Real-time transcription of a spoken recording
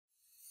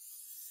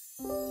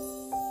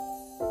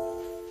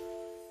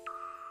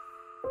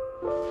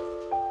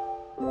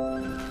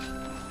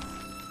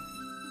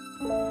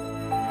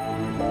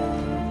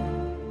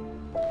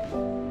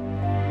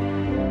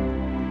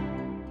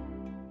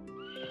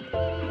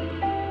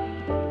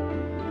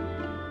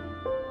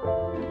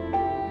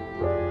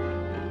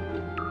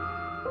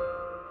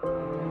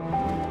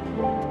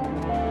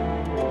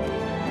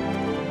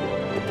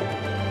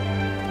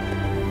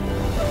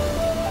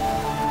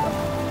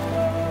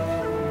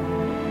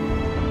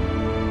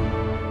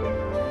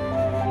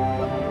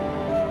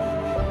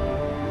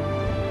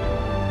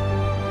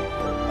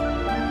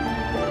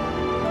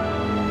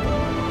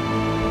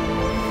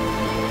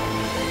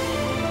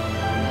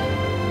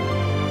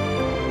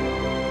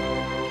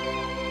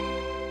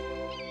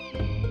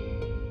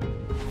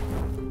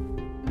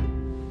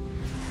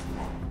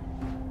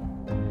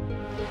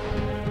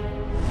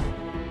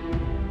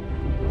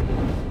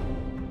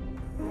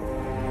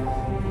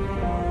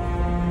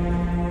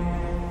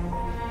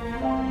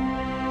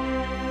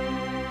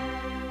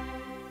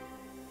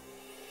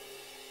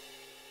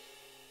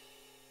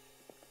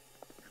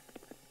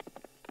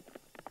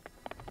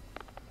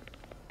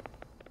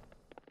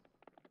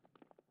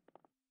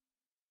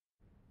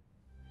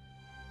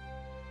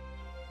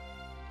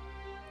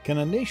Can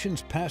a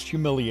nation's past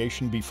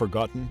humiliation be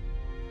forgotten?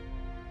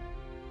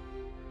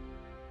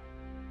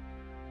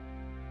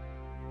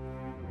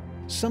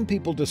 Some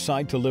people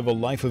decide to live a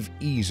life of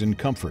ease and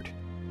comfort,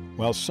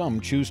 while some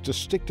choose to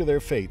stick to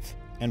their faith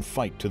and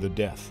fight to the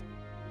death.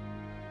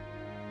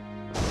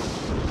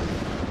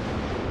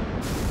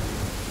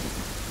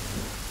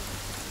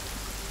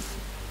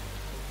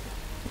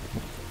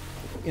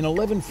 In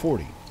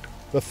 1140,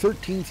 the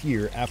 13th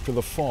year after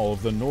the fall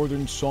of the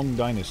northern Song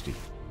dynasty,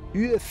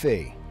 Yue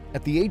Fei,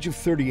 at the age of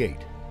 38,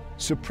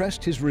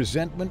 suppressed his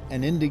resentment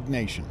and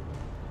indignation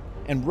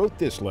and wrote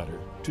this letter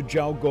to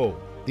Zhao Go,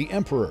 the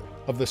emperor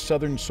of the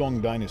southern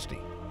Song dynasty.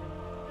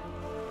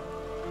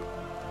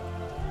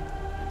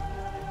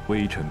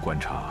 微臣观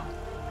察，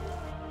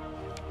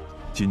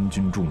金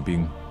军重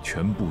兵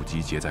全部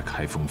集结在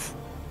开封府。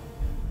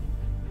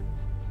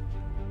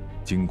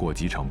经过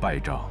几场败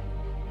仗，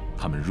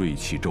他们锐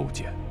气骤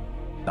减，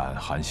胆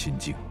寒心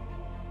惊。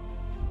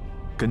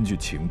根据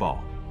情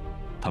报，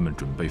他们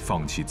准备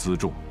放弃辎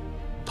重，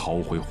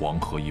逃回黄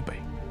河以北。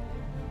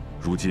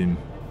如今，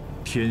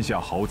天下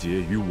豪杰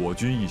与我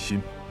军一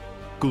心，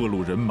各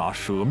路人马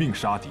舍命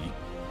杀敌，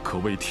可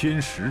谓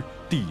天时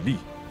地利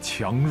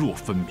强弱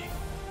分明。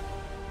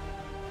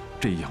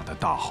这样的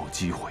大好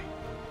机会，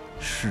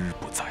失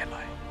不再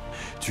来，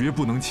绝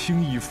不能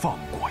轻易放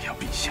过呀，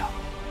陛下。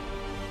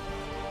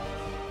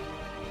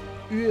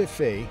 Yue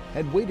Fei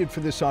had waited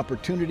for this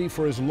opportunity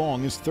for as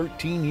long as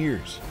 13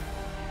 years.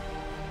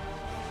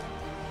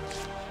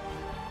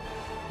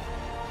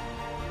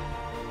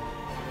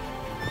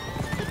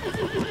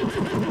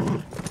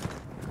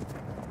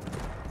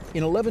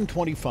 In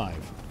 1125,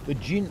 the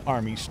Jin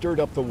army stirred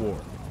up the war.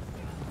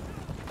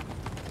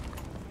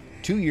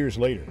 2 years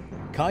later,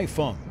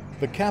 Kaifeng,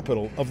 the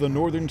capital of the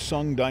northern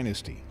Song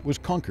dynasty, was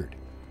conquered.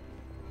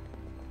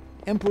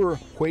 Emperor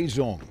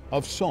Huizong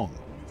of Song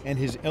and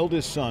his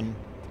eldest son,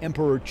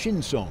 Emperor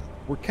Qinsong,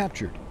 were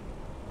captured.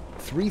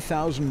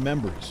 3,000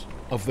 members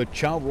of the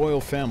Chao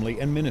royal family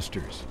and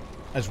ministers,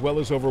 as well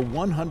as over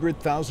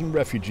 100,000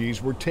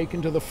 refugees, were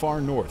taken to the far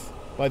north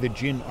by the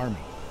Jin army.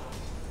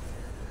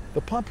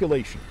 The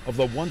population of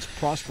the once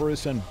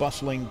prosperous and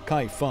bustling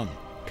Kaifeng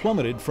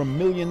plummeted from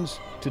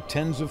millions to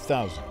tens of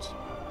thousands.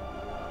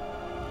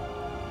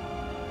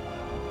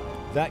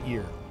 That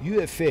year,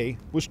 Yue Fei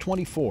was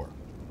 24.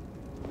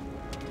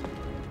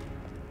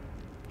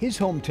 His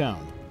hometown,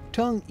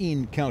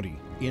 Tongyin County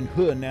in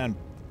Humen,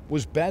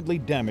 was badly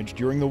damaged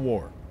during the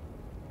war.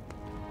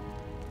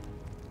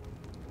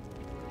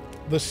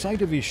 The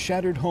sight of his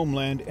shattered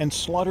homeland and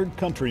slaughtered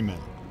countrymen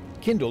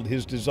kindled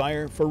his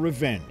desire for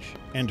revenge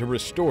and to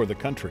restore the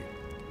country.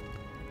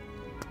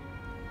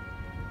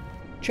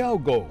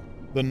 Zhao Go,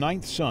 the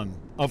 9th son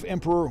of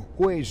Emperor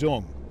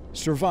Huizong,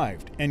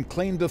 survived and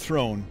claimed the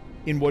throne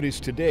in what is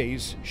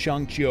today's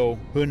Shangqiu,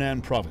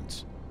 Hunan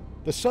province.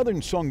 The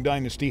southern Song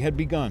dynasty had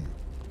begun.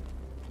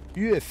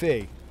 Yue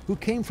Fei, who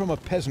came from a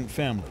peasant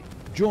family,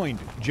 joined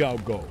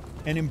Zhao Go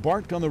and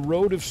embarked on the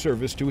road of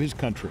service to his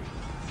country.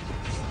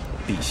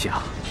 陛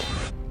下，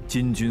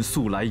金军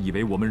素来以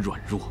为我们软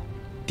弱，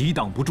抵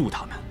挡不住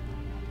他们，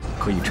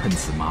可以趁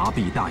此麻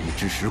痹大意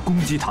之时攻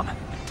击他们。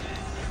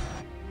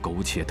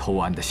苟且偷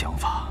安的想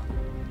法，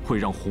会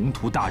让宏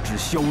图大志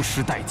消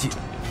失殆尽，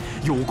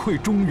有愧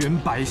中原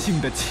百姓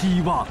的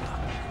期望啊！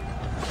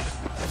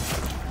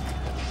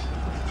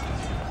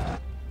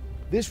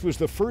 This was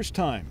the first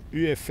time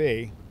Yue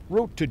Fei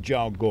wrote to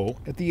Zhao Go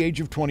at the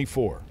age of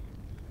 24.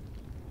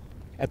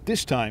 At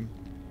this time,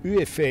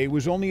 Yue Fei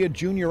was only a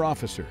junior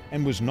officer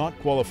and was not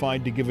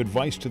qualified to give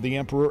advice to the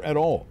emperor at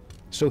all,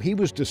 so he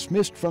was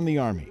dismissed from the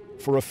army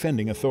for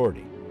offending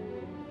authority.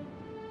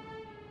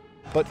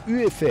 But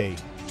Yue Fei,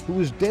 who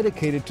was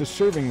dedicated to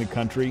serving the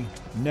country,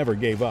 never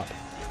gave up.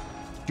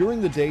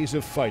 During the days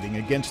of fighting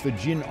against the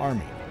Jin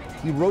army,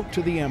 he wrote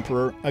to the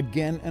emperor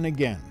again and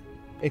again,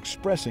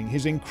 expressing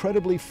his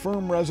incredibly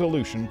firm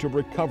resolution to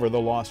recover the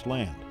lost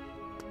land.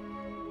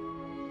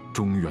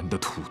 中原的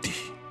土地，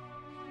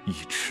一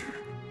尺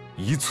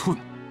一寸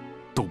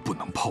都不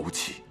能抛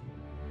弃。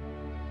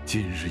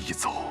今日一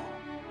走，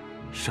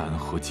山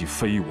河既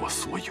非我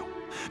所有，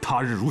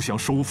他日如想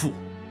收复，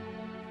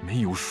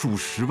没有数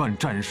十万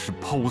战士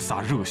抛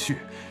洒热血，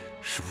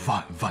是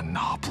万万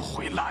拿不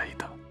回来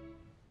的。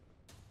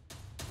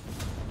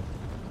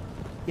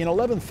In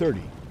 1130,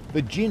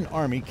 the Jin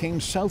army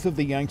came south of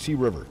the Yangtze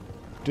River,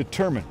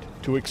 determined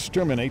to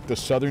exterminate the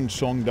southern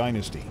Song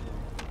dynasty.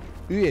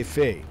 Yue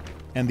Fei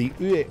and the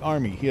Yue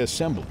army he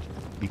assembled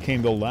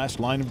became the last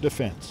line of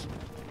defense.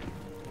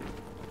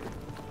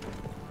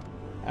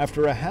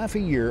 After a half a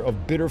year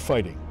of bitter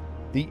fighting,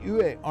 the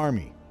Yue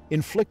army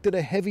inflicted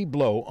a heavy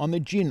blow on the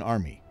Jin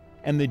army,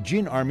 and the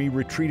Jin army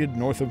retreated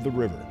north of the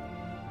river.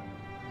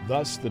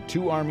 Thus, the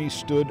two armies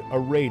stood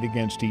arrayed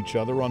against each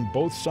other on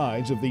both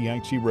sides of the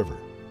Yangtze River.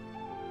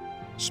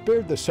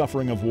 Spared the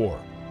suffering of war,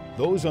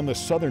 those on the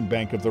southern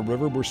bank of the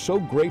river were so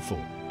grateful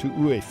to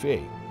Yue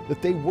Fei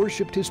that they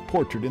worshipped his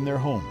portrait in their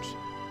homes,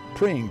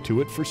 praying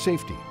to it for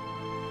safety.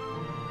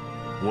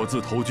 我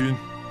自投军，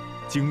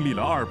经历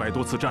了200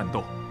多次战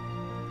斗，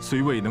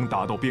虽未能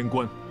打到边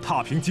关，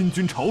踏平金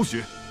军巢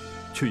穴，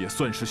却也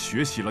算是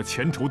学习了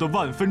前仇的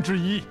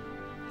1/1000，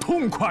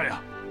痛快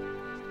啊！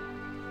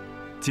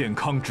健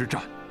康之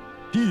战，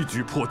一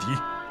举破敌，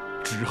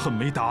只恨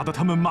没打得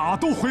他们马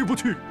都回不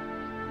去。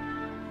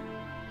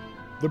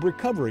 The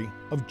recovery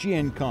of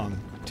Jiankang,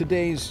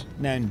 today's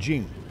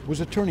Nanjing,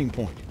 was a turning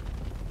point.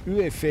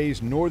 Yue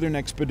Fei's northern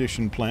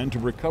expedition plan to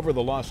recover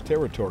the lost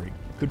territory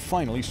could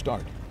finally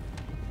start.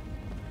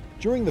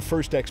 During the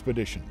first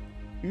expedition,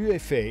 Yue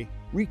Fei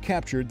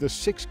recaptured the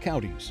 6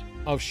 counties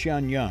of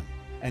Xianyang,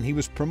 and he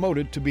was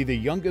promoted to be the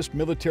youngest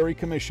military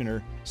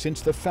commissioner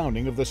since the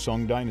founding of the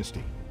Song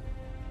dynasty.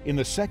 In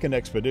the second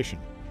expedition,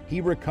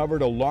 he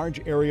recovered a large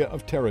area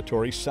of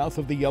territory south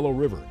of the Yellow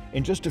River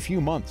in just a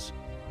few months,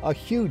 a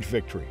huge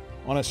victory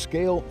on a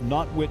scale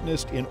not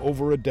witnessed in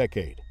over a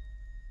decade.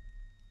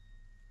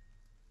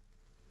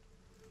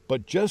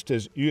 But just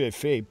as Yue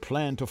Fei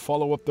planned to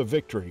follow up the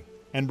victory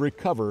and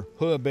recover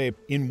Hebei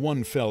in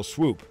one fell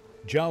swoop,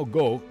 Zhao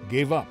Go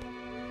gave up.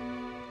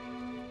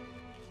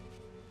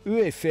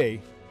 Yue Fei,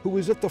 who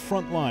was at the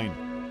front line,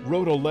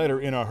 wrote a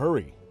letter in a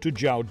hurry to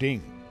Zhao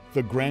Ding,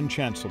 the Grand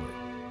Chancellor.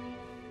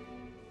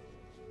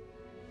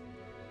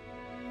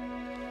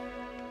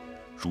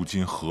 如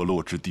今河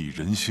洛之地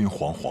人心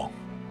惶惶，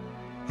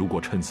如果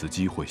趁此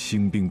机会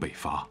兴兵北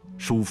伐，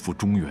收复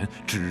中原，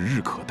指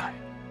日可待，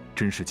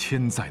真是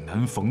千载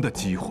难逢的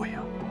机会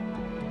啊！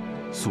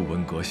素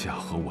闻阁下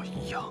和我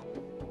一样，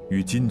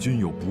与金军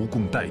有不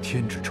共戴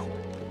天之仇，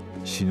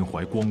心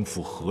怀光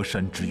复河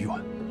山之愿，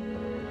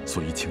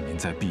所以请您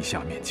在陛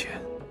下面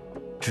前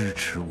支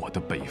持我的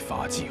北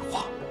伐计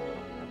划。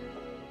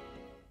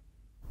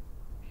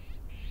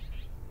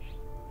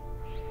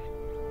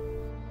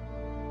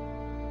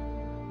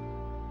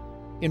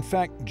 In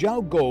fact,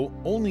 Zhao Go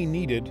only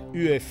needed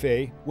Yue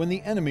Fei when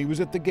the enemy was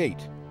at the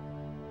gate.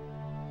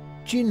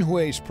 Jin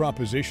Hui's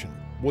proposition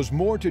was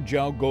more to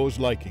Zhao Go's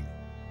liking.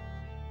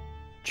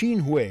 Jin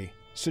Hui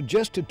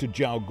suggested to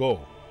Zhao Go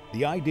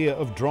the idea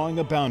of drawing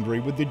a boundary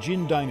with the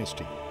Jin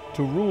dynasty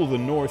to rule the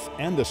north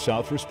and the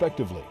south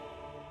respectively.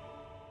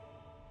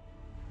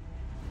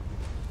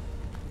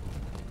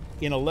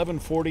 In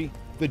 1140,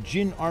 the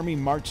Jin army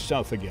marched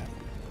south again.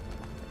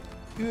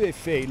 Yue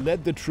Fei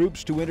led the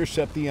troops to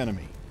intercept the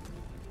enemy.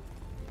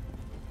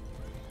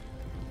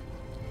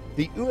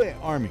 The Yue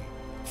army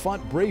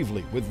fought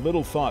bravely with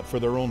little thought for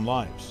their own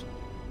lives.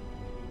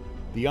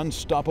 The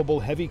unstoppable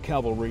heavy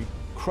cavalry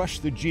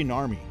crushed the Jin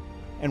army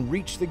and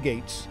reached the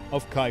gates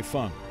of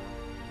Kaifeng.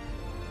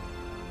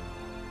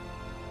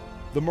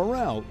 The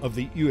morale of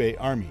the Yue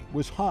army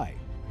was high,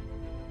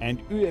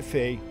 and Yue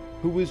Fei,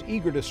 who was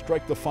eager to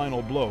strike the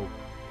final blow,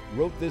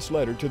 wrote this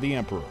letter to the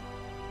emperor.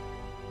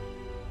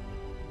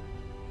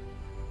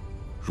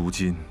 如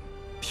今，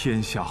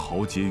天下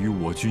豪杰与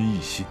我军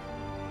一心。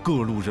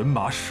 各路人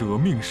马舍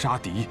命杀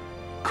敌，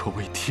可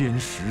谓天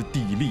时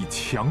地利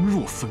强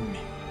弱分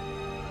明。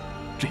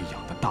这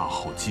样的大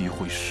好机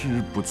会失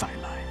不再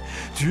来，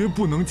绝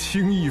不能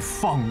轻易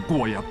放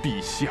过呀，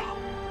陛下。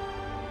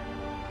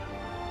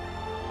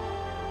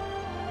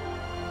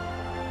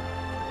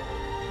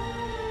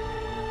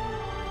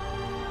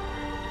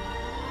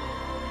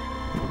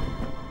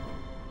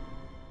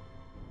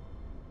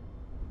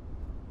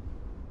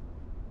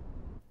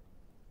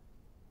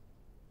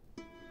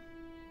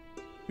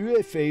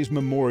Yue Fei's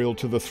memorial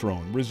to the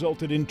throne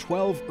resulted in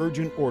 12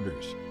 urgent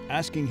orders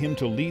asking him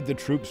to lead the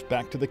troops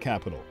back to the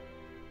capital.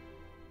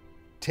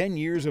 10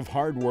 years of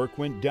hard work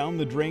went down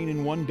the drain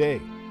in one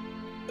day.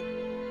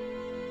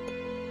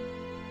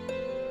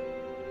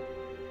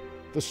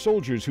 The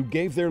soldiers who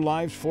gave their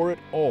lives for it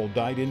all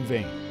died in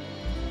vain.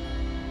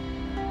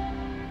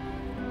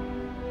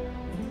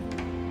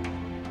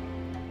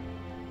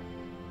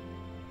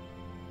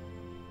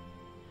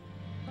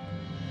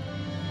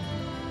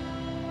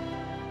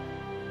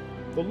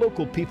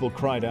 local people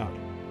cried out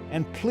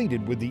and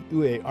pleaded with the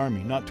Yue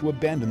army not to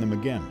abandon them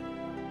again.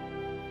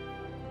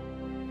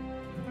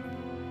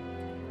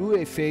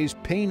 Yue Fei's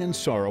pain and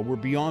sorrow were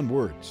beyond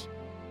words.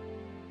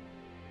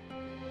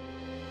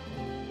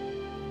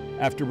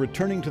 After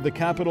returning to the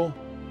capital,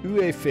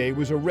 Yue Fei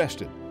was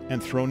arrested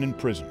and thrown in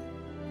prison.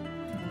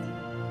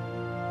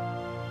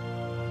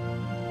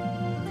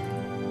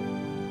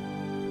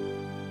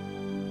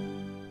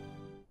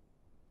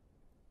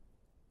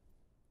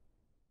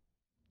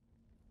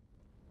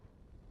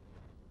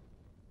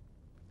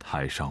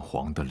 太上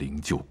皇的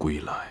灵柩归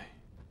来，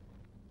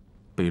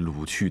被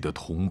掳去的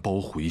同胞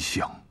回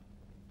乡，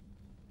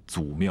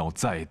祖庙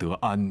再得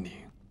安宁，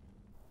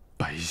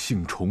百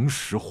姓重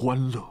拾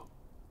欢乐。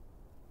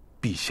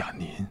陛下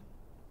您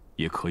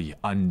也可以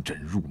安枕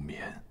入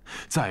眠，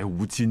再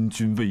无金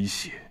军威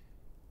胁，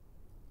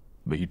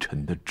微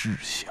臣的志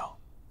向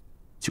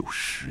就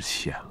实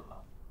现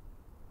了。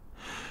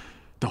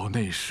到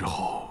那时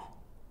候，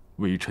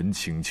微臣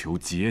请求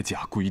解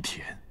甲归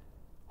田，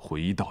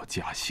回到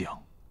家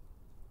乡。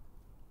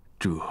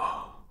 这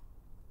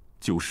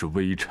就是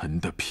微臣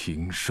的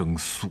平生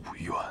夙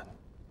愿。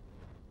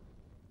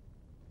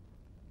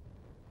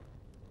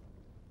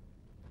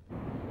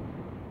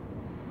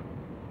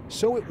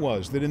So it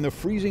was that in the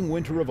freezing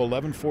winter of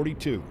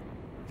 1142,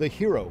 the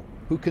hero,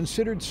 who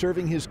considered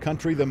serving his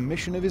country the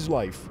mission of his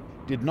life,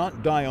 did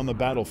not die on the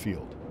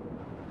battlefield,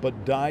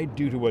 but died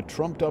due to a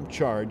trumped-up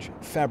charge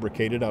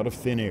fabricated out of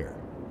thin air.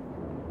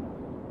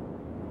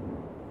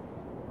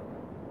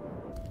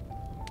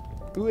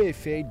 Yue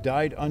Fei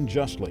died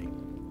unjustly,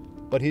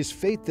 but his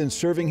faith in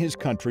serving his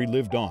country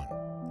lived on,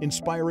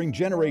 inspiring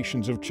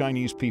generations of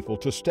Chinese people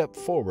to step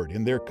forward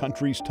in their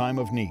country's time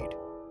of need.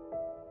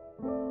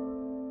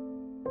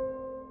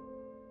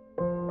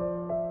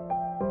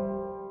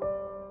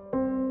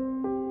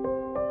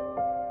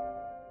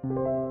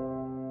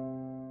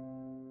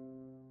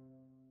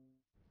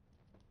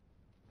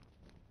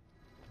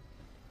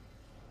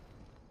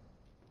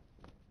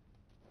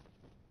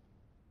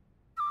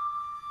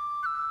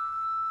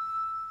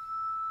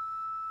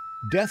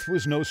 Death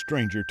was no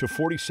stranger to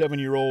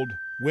 47-year-old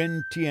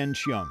Wen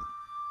Tianxiang.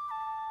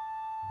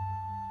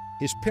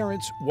 His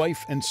parents,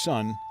 wife, and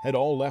son had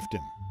all left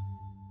him.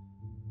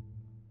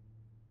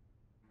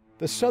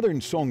 The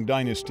southern Song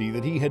dynasty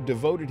that he had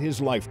devoted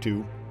his life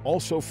to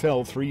also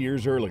fell 3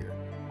 years earlier,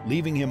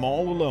 leaving him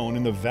all alone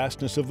in the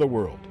vastness of the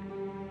world.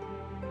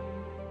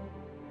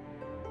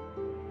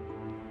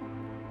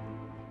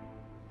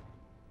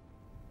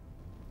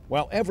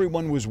 While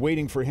everyone was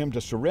waiting for him to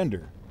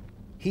surrender,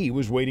 he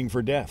was waiting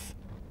for death.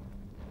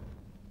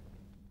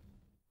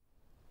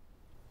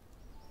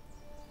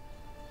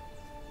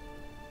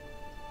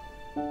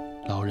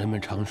 老人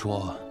们常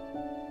说，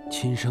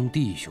亲生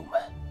弟兄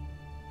们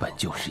本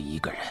就是一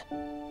个人。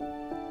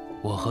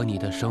我和你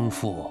的生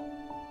父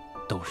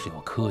都是有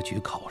科举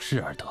考试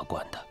而得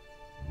官的。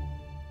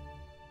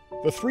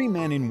The 3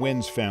 men in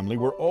Wen's family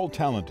were all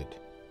talented.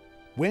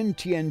 Wen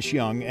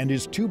Tianxiang and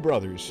his 2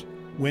 brothers,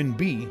 Wen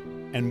Bi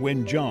and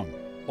Wen Zhang,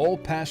 all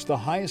passed the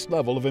highest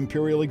level of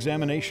imperial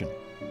examination.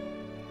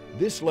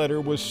 This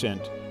letter was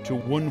sent to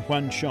Wen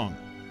Huansheng,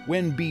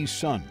 Wen Bi's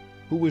son,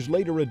 who was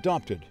later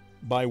adopted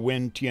by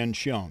Wen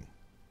Tianxiang.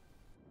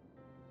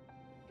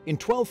 In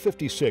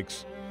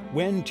 1256,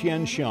 Wen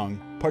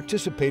Tianxiang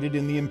participated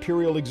in the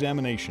imperial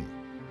examination.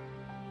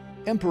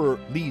 Emperor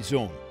Li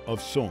Zong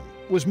of Song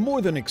was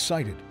more than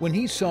excited when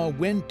he saw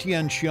Wen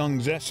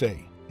Tianxiang's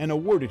essay and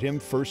awarded him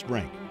first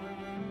rank.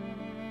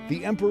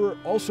 The emperor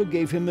also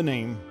gave him the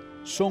name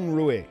Song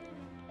Rui,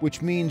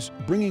 which means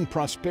bringing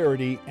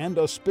prosperity and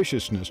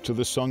auspiciousness to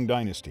the Song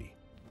dynasty.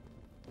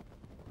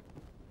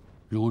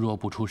 如若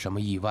不出什么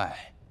意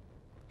外，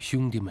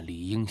兄弟们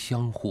理应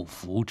相互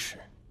扶持、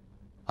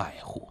爱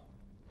护、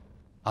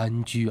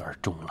安居而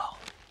终老，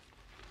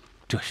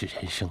这是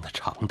人生的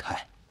常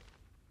态。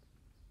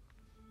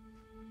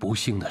不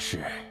幸的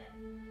是，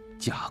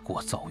家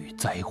国遭遇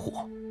灾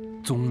祸，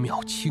宗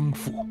庙倾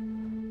覆，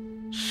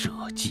社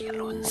稷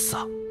沦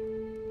丧。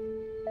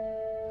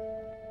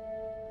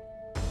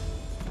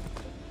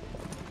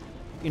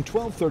 In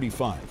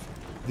 1235,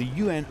 the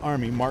Yuan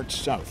army marched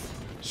south,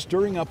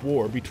 stirring up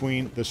war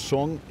between the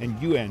Song and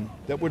Yuan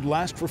that would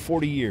last for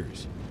 40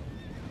 years.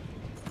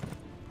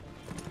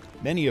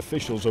 Many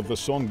officials of the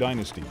Song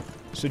dynasty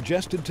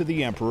suggested to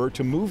the emperor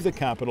to move the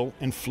capital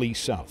and flee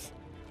south.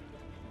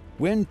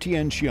 Wen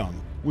Tianxiang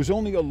was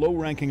only a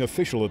low-ranking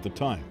official at the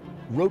time,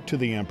 wrote to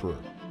the emperor,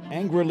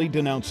 angrily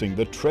denouncing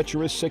the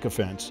treacherous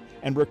sycophants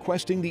and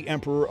requesting the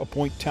emperor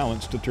appoint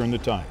talents to turn the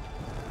tide.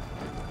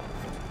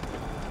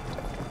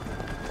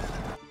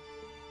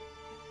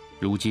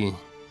 如今，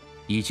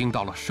已经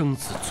到了生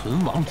死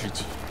存亡之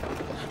际，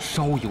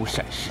稍有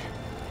闪失，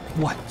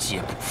万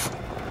劫不复。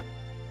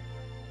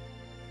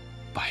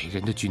百人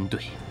的军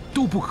队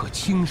都不可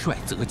轻率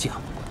责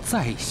将，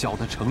再小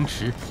的城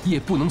池也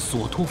不能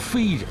所托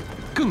非人，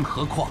更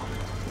何况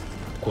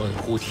关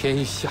乎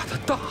天下的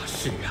大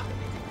事啊！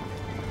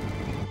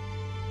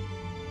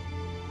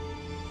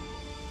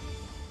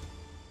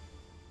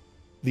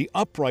 The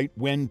upright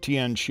Wen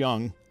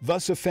Tianxiang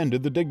thus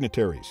offended the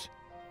dignitaries.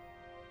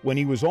 When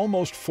he was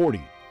almost 40,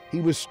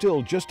 he was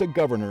still just a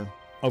governor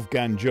of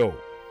Ganzhou.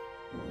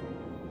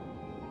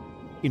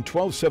 In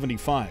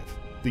 1275,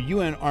 the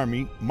Yuan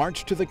army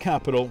marched to the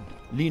capital,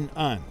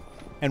 Lin'an,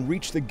 and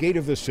reached the gate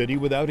of the city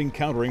without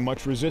encountering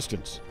much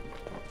resistance.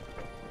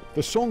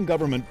 The Song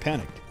government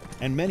panicked,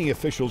 and many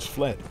officials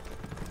fled.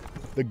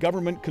 The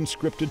government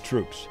conscripted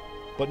troops,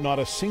 but not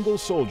a single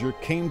soldier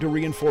came to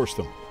reinforce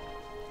them.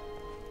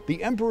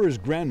 The emperor's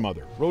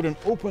grandmother wrote an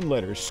open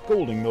letter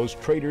scolding those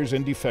traitors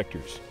and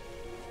defectors.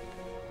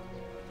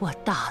 我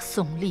大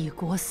宋立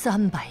国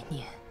300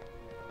年，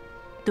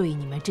对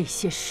你们这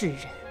些士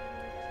人，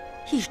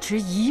一直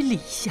以礼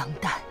相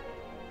待。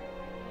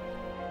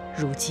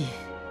如今，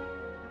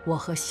我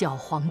和小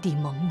皇帝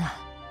蒙难，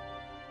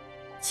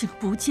竟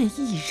不见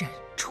一人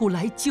出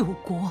来救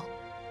国。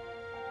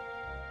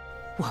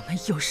我们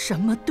有什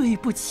么对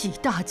不起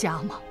大家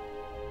吗？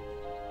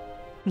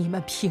你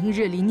们平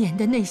日里念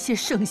的那些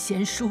圣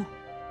贤书，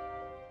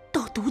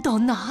都读到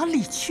哪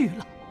里去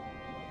了？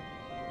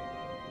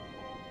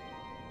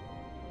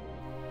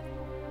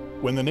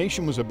 When the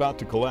nation was about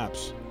to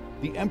collapse,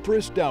 the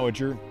Empress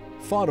Dowager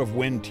thought of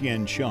Wen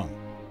Tianxiang.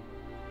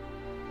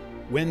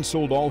 Wen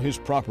sold all his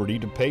property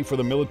to pay for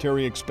the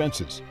military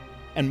expenses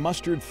and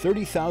mustered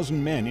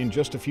 30,000 men in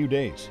just a few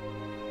days.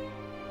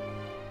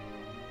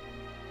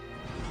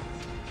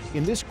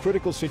 In this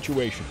critical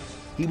situation,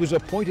 he was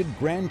appointed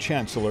Grand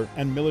Chancellor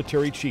and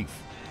military chief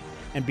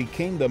and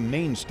became the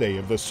mainstay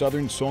of the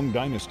Southern Song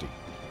dynasty.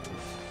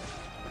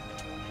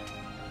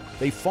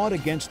 They fought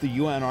against the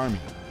Yuan army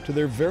to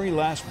their very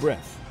last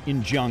breath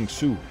in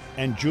Jiangsu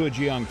and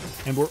Zhejiang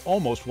and were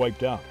almost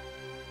wiped out.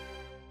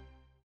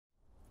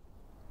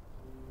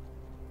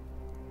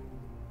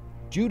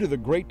 Due to the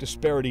great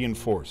disparity in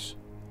force,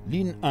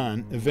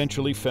 Lin'an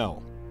eventually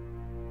fell.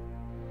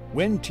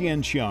 Wen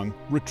Tianxiang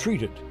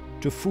retreated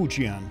to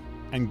Fujian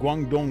and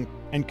Guangdong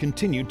and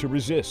continued to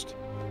resist.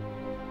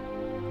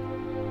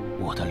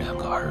 我的2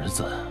个儿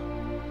子，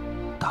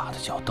大的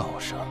叫道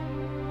生，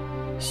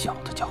小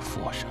的叫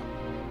佛生。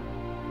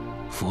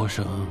佛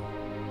生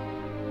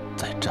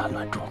在战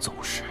乱中走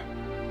失，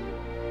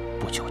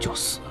不久就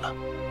死了。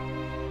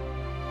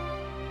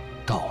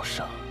道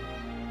生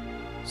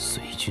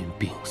随军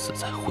病死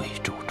在惠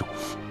州州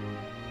府。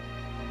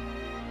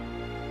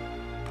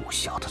不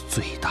孝的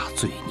最大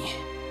罪孽，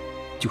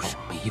就是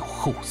没有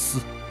后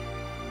嗣。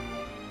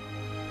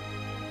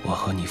我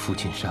和你父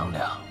亲商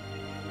量，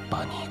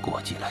把你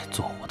过继来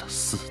做我的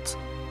嗣子。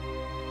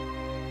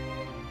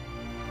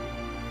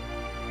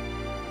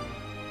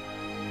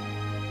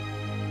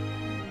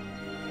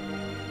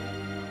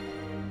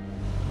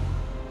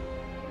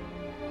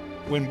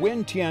 When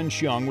Wen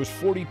Tianxiang was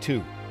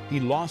 42, he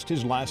lost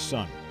his last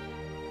son.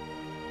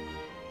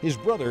 His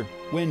brother,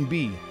 Wen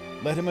Bi,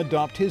 let him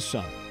adopt his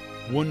son,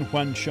 Wen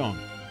Huansheng.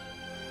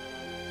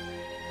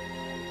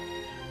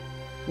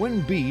 Wen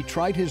Bi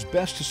tried his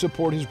best to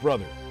support his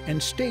brother and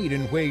stayed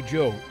in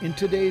Huizhou in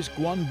today's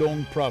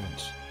Guangdong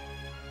province.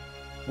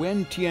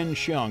 Wen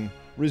Tianxiang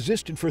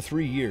resisted for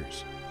 3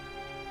 years.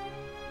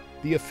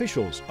 The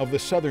officials of the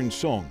Southern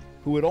Song,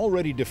 who had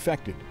already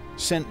defected,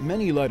 sent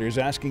many letters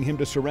asking him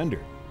to surrender.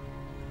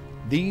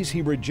 These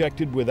he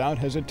rejected without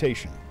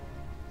hesitation.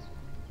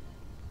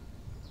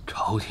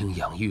 朝廷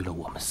养育了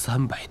我们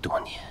300多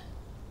年，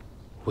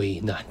危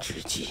难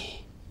之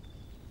际，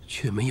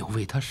却没有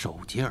为他守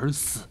节而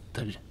死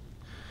的人，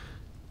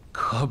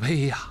可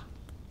悲呀，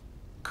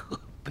可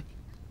悲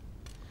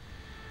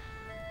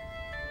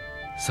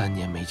！3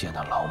年没见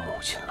到老母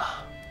亲了。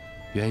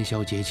元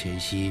宵节前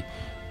夕，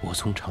我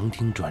从长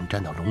汀转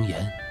战到龙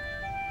岩，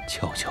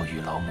悄悄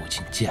与老母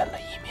亲见了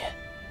一面。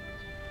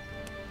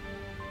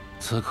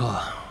 此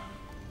刻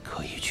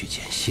可以去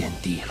见先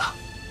帝了，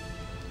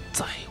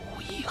再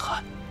无遗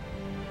憾。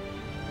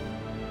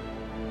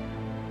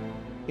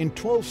In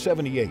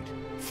 1278,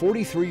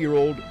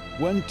 43-year-old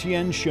Wen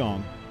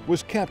Tianxiang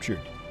was captured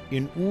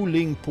in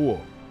Wulingpo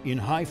in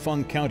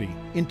Haifeng County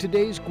in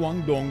today's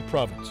Guangdong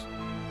province.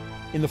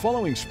 In the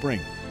following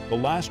spring, the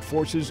last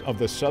forces of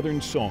the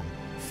Southern Song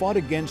fought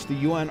against the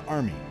Yuan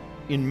army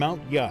in Mount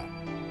Ya.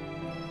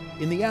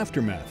 In the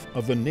aftermath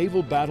of the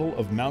naval battle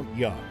of Mount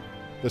Ya,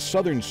 the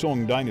Southern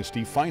Song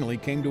dynasty finally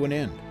came to an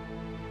end.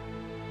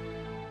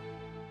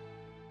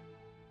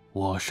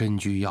 我身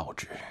居要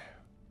职，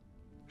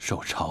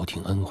受朝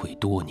廷恩惠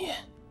多年，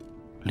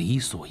理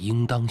所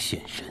应当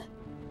献身。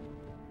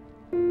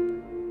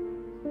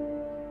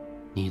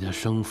你的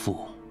生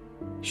父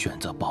选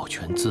择保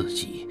全自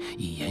己，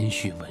以延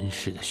续文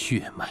氏的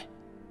血脉。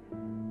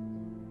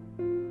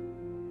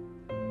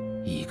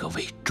一个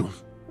为忠，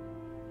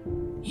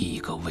一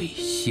个为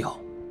孝，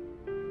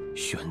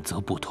选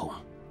择不同。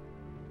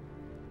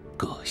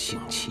 各行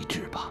其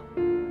志吧。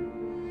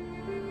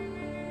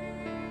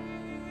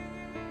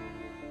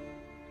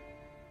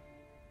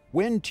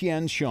Wen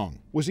Tianxiang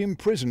was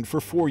imprisoned for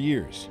 4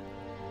 years.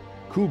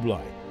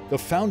 Kublai, the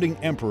founding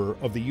emperor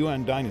of the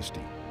Yuan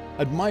dynasty,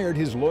 admired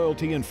his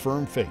loyalty and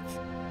firm faith,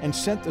 and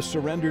sent the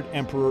surrendered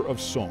emperor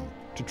of Song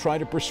to try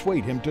to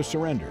persuade him to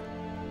surrender.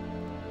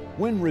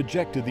 Wen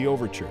rejected the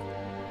overture.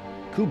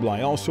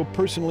 Kublai also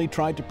personally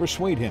tried to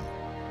persuade him.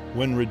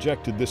 Wen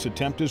rejected this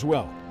attempt as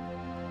well.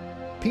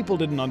 People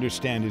didn't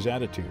understand his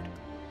attitude.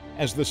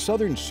 As the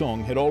southern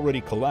Song had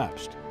already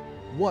collapsed,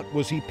 what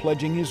was he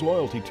pledging his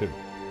loyalty to?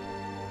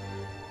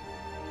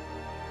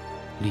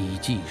 礼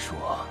记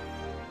说，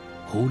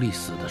狐狸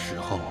死的时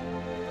候，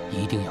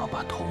一定要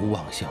把头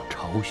望向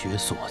巢穴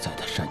所在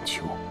的山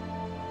丘。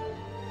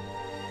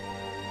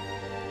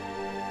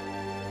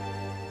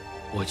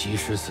我即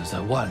使死在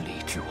万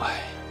里之外，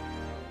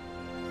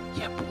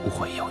也不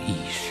会有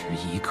一时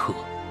一刻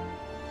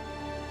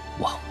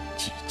忘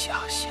记家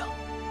乡。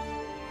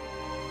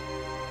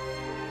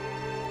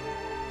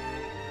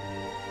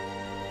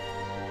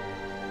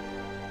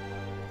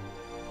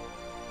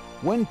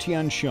 Wen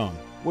Tianxiang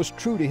was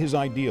true to his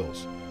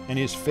ideals, and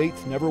his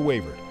faith never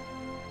wavered.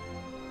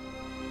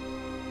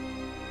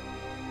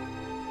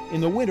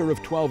 In the winter of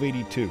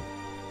 1282,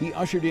 he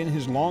ushered in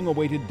his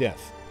long-awaited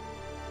death.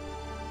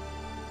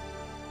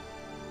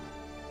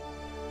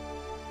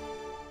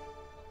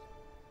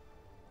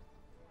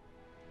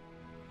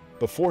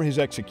 Before his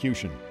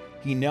execution,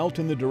 he knelt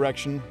in the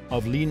direction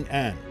of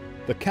Lin'an,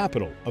 the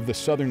capital of the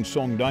southern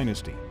Song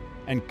dynasty,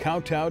 and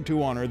kowtowed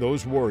to honor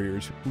those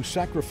warriors who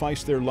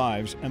sacrificed their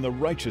lives and the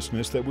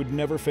righteousness that would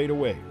never fade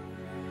away.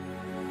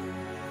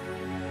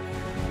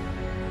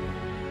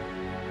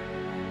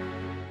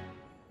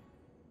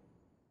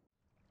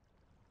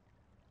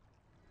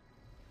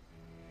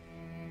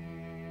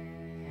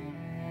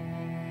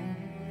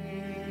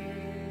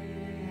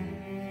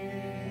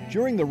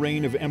 During the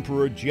reign of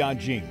Emperor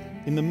Jiajing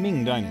in the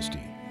Ming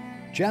dynasty,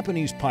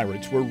 Japanese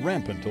pirates were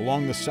rampant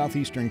along the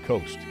southeastern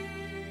coast.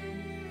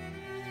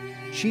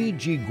 Qi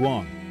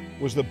Jiguang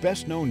was the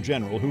best-known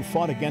general who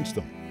fought against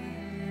them.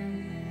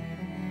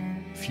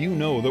 Few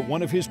know that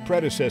one of his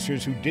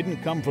predecessors who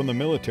didn't come from the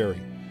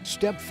military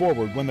stepped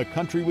forward when the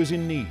country was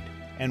in need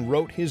and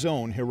wrote his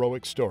own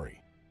heroic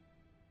story.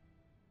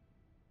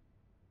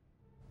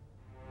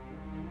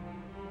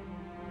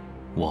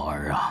 我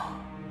儿啊，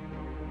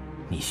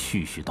你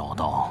絮絮叨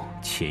叨，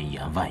千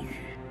言万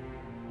语，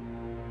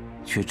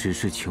却只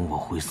是请我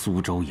回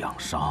苏州养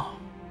伤。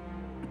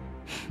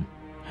哼。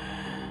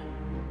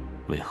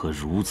 为何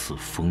如此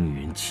风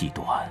云气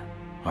短，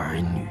儿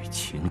女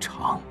情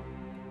长？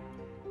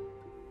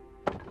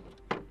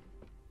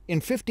 In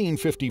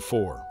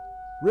 1554,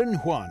 Ren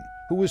Huan,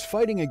 who was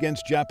fighting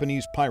against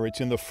Japanese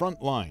pirates in the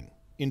front line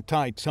in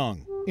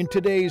Taichung, in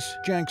today's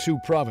Jiangsu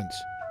province,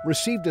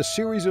 received a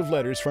series of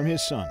letters from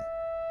his son.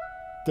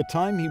 At the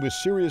time, he was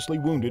seriously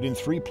wounded in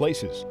 3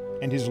 places,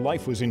 and his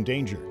life was in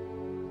danger.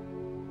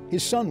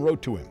 His son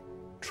wrote to him,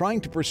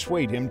 trying to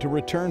persuade him to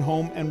return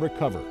home and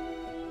recover.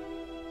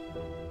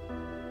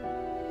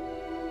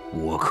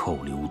 倭寇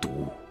流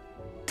毒，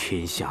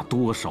天下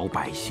多少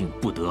百姓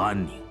不得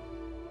安宁。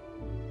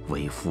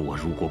为父我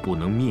如果不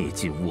能灭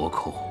尽倭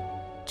寇，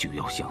就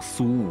要像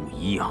苏武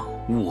一样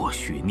卧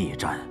血孽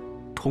战，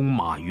同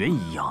马援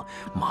一样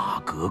马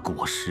革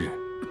裹尸。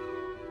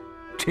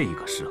这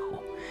个时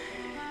候，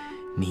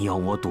你要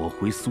我躲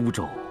回苏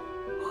州，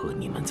和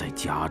你们在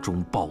家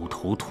中抱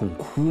头痛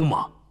哭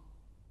吗？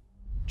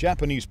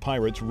 Japanese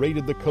pirates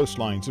raided the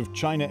coastlines of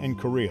China and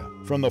Korea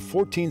from the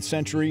 14th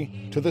century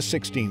to the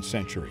 16th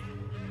century.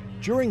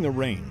 During the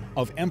reign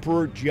of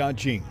Emperor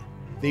Jiajing,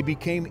 they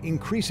became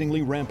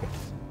increasingly rampant,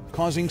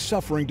 causing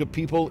suffering to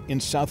people in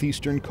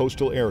southeastern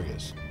coastal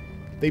areas.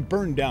 They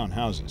burned down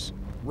houses,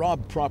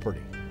 robbed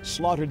property,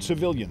 slaughtered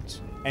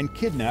civilians, and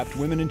kidnapped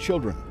women and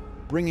children,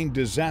 bringing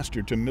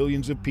disaster to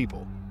millions of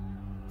people.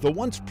 The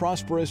once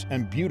prosperous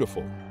and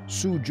beautiful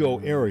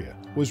Suzhou area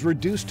was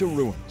reduced to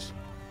ruins.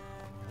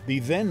 The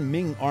then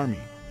Ming army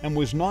and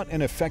was not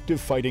an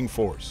effective fighting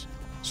force,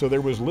 so there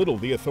was little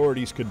the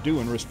authorities could do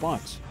in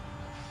response.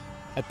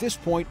 At this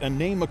point, a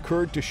name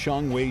occurred to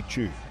Shang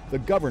Wei-chu, the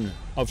governor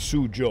of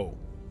Suzhou,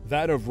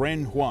 that of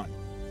Ren Huan.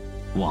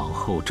 往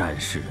后战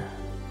事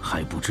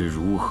还不知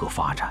如何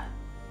发展。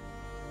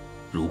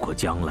如果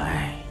将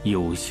来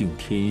有幸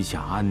天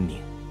下安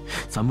宁，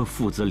咱们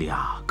父子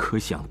俩可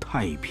享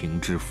太平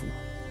之福。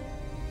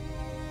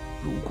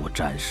如果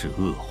战事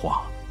恶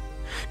化，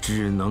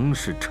 只能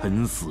是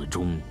臣死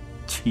忠，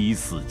妻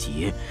死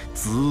节，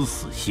子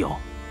死孝。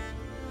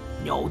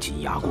咬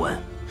紧牙关，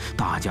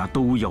大家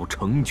都要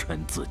成全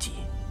自己。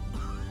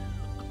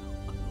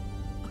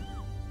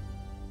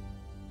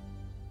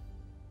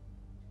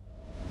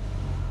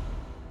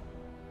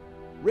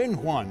Ren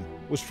Huan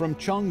was from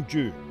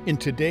Chengdu in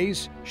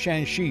today's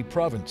Shanxi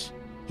province.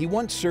 He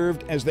once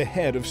served as the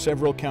head of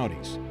several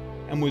counties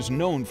and was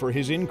known for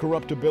his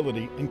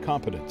incorruptibility and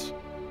competence.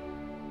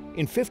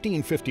 In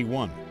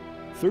 1551,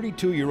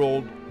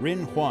 32-year-old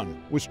Ren Huan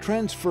was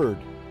transferred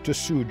to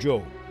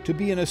Suzhou to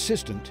be an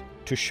assistant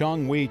to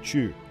Shang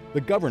Wei-chu,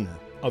 the governor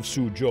of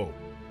Suzhou.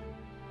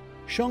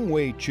 Shang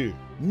Wei-chu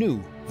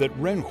knew that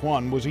Ren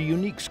Huan was a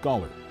unique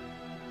scholar.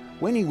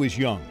 When he was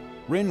young,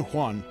 Ren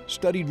Huan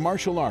studied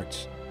martial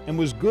arts and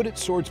was good at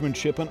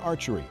swordsmanship and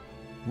archery,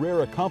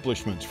 rare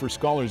accomplishments for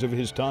scholars of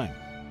his time.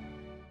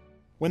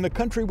 When the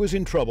country was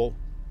in trouble,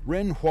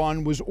 Ren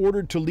Huan was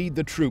ordered to lead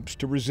the troops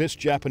to resist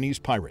Japanese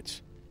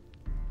pirates.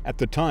 At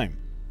the time,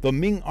 the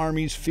Ming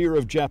Army's fear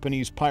of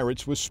Japanese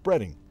pirates was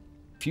spreading.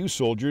 Few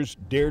soldiers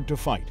dared to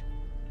fight.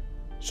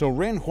 So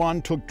Ren Huan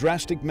took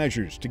drastic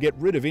measures to get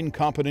rid of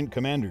incompetent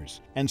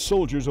commanders and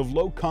soldiers of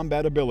low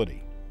combat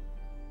ability.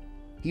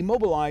 He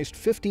mobilized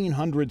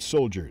 1,500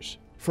 soldiers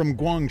from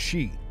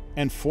Guangxi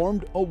and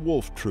formed a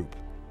wolf troop,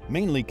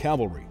 mainly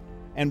cavalry,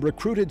 and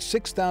recruited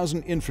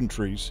 6,000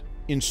 infantry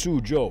in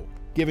Suzhou,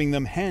 giving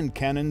them hand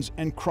cannons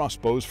and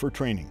crossbows for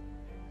training.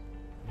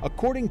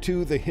 According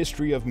to the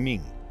history of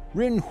Ming,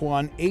 Ren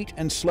Huan ate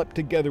and slept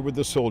together with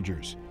the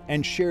soldiers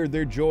and shared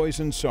their joys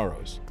and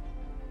sorrows.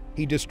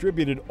 He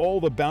distributed all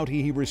the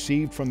bounty he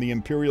received from the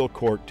imperial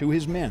court to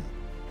his men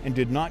and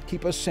did not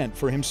keep a cent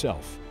for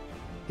himself.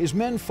 His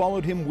men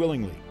followed him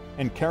willingly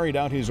and carried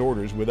out his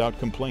orders without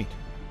complaint.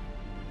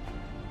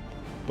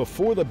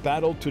 Before the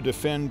battle to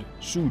defend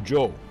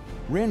Suzhou,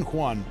 Ren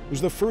Huan was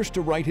the first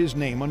to write his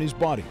name on his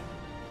body.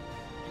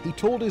 He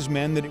told his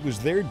men that it was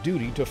their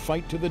duty to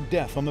fight to the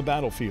death on the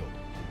battlefield,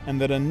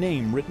 and that a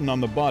name written on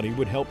the body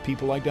would help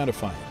people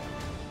identify it.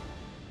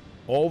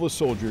 All the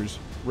soldiers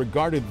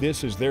regarded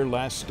this as their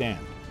last stand.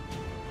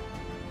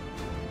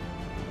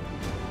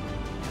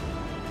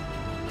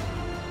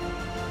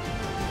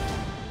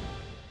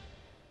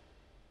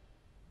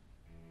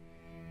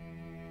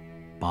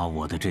 把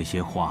我的这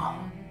些话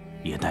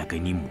也带给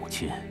你母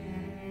亲，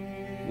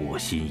我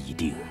心已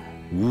定，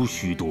无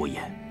需多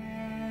言。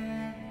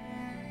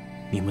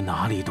你们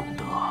哪里懂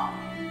得，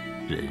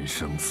人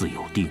生自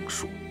有定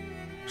数，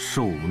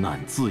受难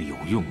自有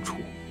用处。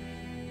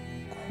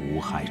苦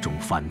海中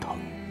翻腾，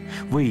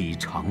未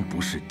尝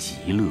不是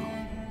极乐。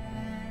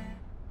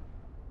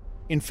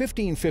 In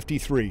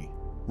 1553,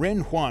 Ren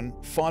Huan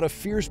fought a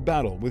fierce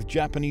battle with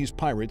Japanese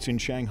pirates in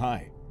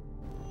Shanghai.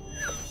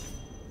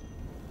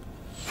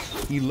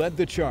 He led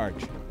the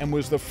charge and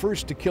was the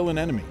first to kill an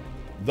enemy,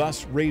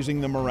 thus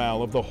raising the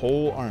morale of the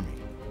whole army.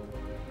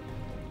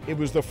 It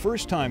was the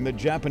first time that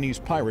Japanese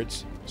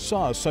pirates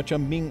saw such a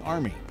Ming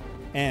army,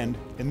 and,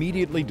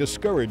 immediately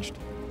discouraged,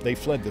 they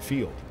fled the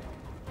field.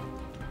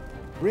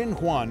 Ren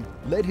Huan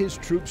led his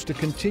troops to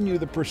continue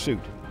the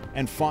pursuit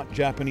and fought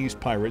Japanese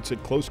pirates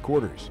at close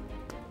quarters.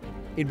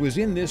 It was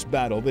in this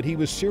battle that he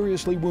was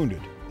seriously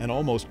wounded and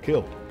almost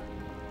killed.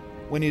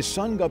 When his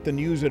son got the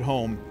news at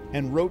home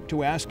and wrote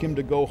to ask him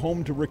to go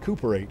home to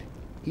recuperate,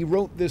 he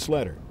wrote this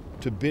letter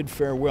to bid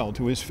farewell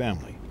to his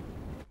family.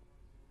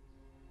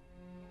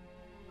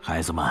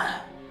 孩子们，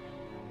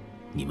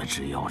你们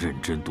只要认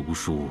真读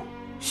书，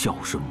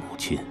孝顺母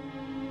亲，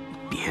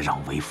别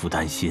让为父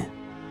担心，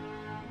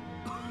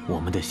我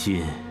们的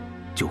心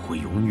就会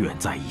永远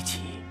在一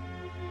起。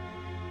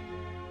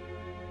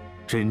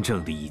真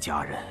正的一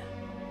家人，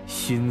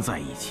心在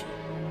一起，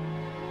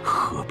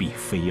何必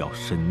非要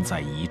身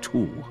在一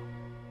处啊？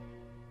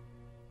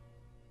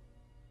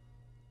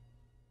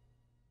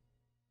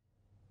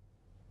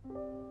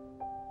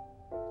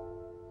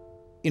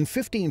 In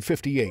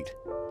 1558,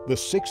 the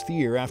 6th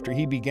year after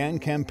he began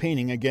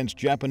campaigning against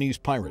Japanese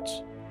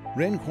pirates,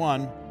 Ren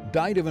Huan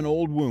died of an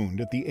old wound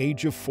at the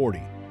age of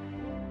 40.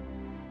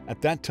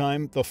 At that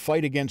time, the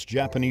fight against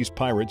Japanese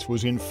pirates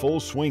was in full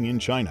swing in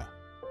China.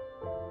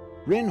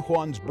 Ren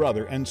Huan's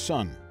brother and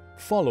son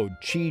followed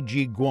Qi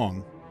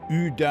Jiguang,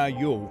 Yu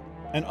Dayou,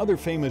 and other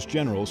famous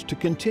generals to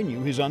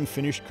continue his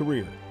unfinished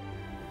career.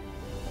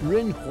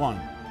 Ren Huan,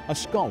 a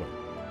scholar,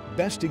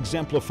 best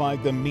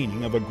exemplified the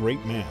meaning of a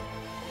great man.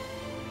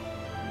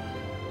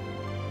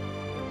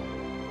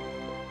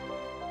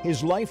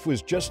 His life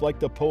was just like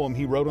the poem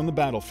he wrote on the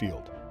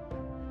battlefield.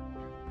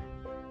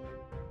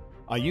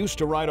 I used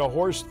to ride a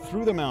horse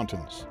through the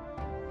mountains,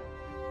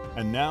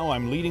 and now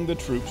I'm leading the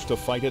troops to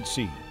fight at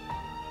sea.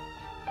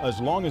 As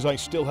long as I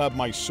still have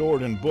my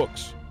sword and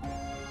books,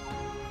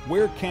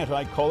 where can't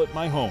I call it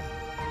my home?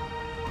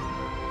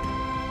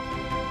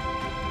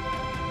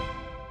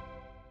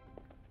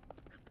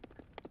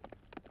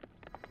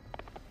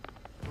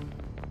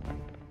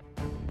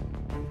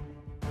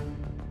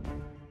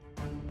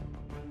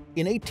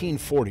 In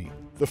 1840,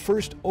 the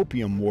First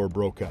Opium War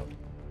broke out,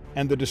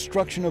 and the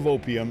destruction of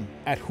opium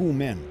at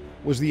Humen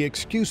was the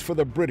excuse for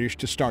the British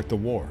to start the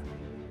war.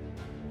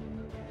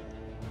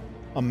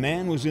 A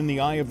man was in the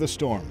eye of the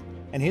storm,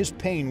 and his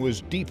pain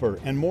was deeper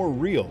and more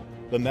real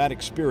than that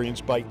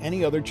experienced by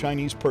any other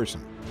Chinese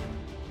person.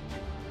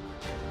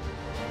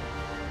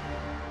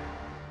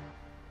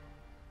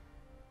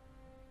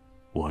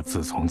 我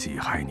自从己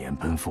亥年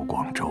奔赴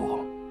广州，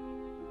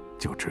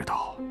就知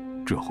道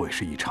这会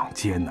是一场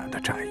艰难的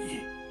战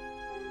役，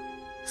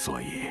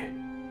所以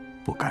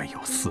不该有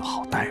丝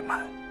毫怠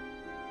慢。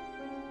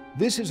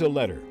 This is a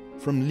letter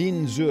from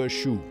Lin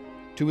Zexu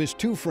to his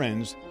two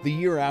friends the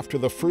year after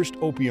the First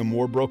Opium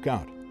War broke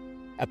out.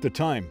 At the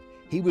time,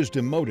 he was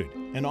demoted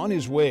and on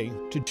his way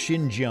to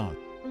Xinjiang.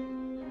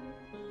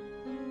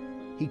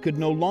 He could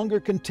no longer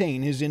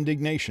contain his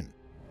indignation.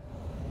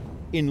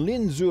 In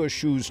Lin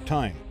Zexu's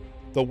time,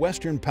 the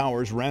Western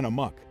powers ran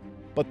amok.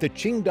 But the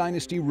Qing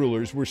dynasty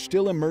rulers were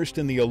still immersed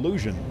in the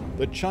illusion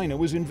that China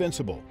was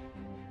invincible.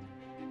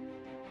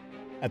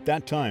 At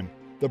that time,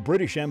 the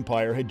British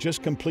Empire had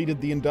just completed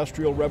the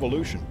Industrial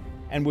Revolution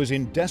and was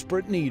in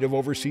desperate need of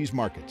overseas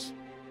markets.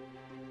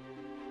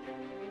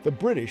 The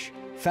British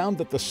found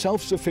that the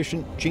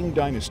self-sufficient Qing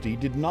dynasty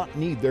did not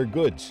need their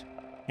goods,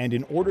 and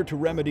in order to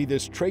remedy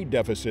this trade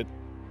deficit,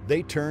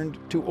 they turned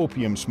to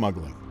opium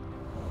smuggling.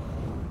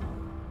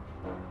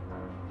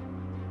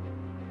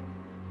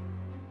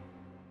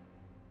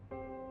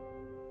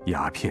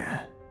 鸦片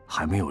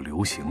还没有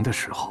流行的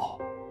时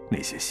候，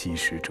那些吸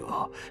食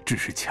者只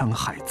是戕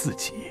害自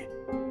己，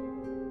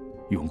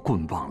用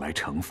棍棒来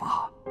惩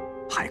罚，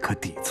还可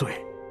抵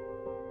罪。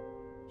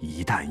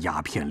一旦鸦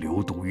片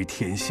流毒于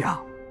天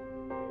下，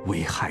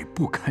危害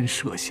不堪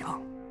设想，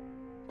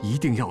一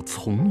定要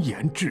从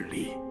严治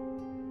理。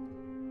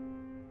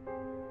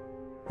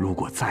如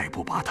果再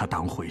不把它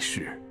当回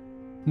事，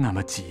那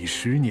么几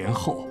十年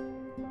后，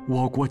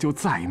我国就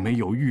再没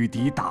有御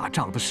敌打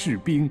仗的士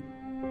兵。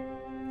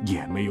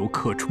 也没有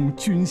可充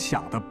军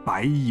饷的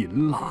白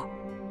银了。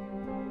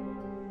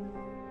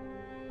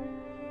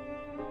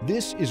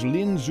This is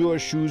Lin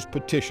Zexu's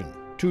petition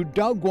to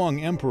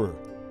Daoguang Emperor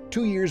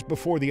 2 years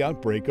before the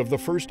outbreak of the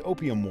First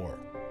Opium War.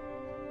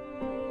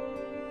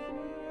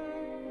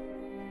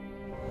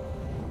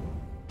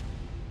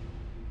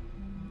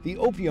 The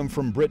opium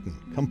from Britain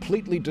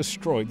completely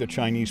destroyed the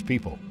Chinese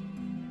people.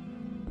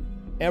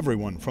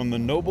 Everyone from the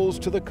nobles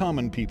to the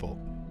common people,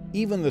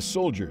 even the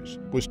soldiers,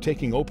 was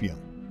taking opium.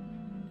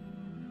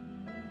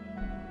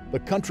 The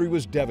country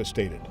was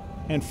devastated,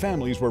 and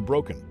families were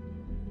broken.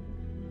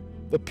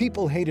 The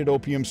people hated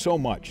opium so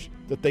much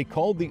that they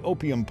called the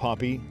opium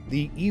poppy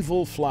the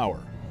evil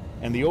flower,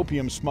 and the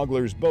opium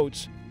smugglers'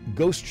 boats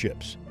ghost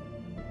ships.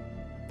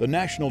 The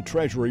national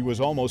treasury was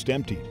almost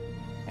emptied,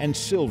 and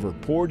silver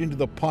poured into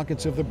the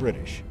pockets of the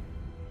British.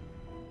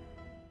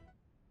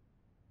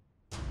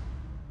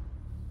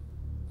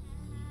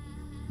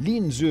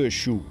 Lin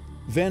Zexu,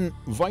 then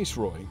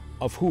Viceroy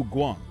of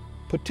Huguang,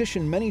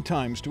 petitioned many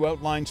times to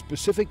outline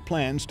specific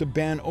plans to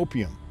ban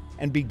opium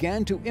and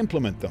began to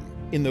implement them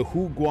in the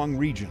Huguang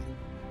region.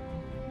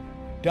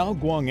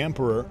 Daoguang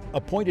Emperor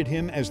appointed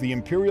him as the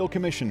imperial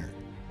commissioner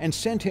and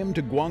sent him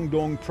to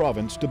Guangdong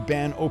province to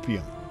ban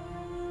opium.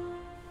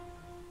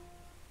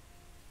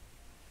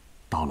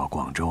 到了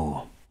广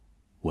州，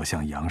我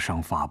向洋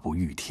商发布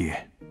谕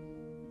帖，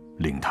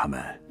令他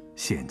们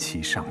限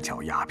期上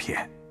缴鸦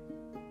片。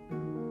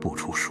不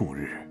出数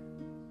日。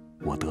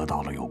 我得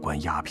到了有关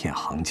鸦片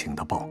行情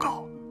的报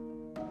告。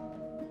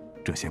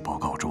这些报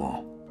告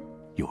中，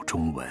有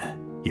中文，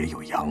也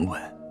有洋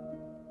文，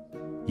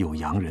有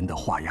洋人的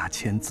画押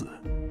签字，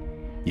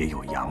也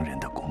有洋人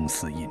的公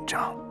司印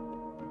章。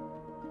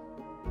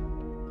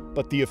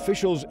But the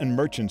officials and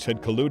merchants had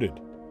colluded.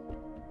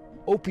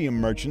 Opium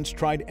merchants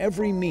tried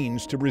every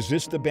means to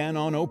resist the ban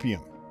on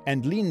opium,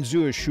 and Lin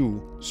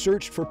Zexu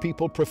searched for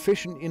people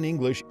proficient in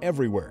English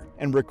everywhere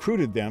and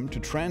recruited them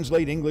to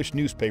translate English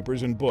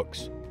newspapers and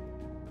books.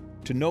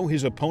 To know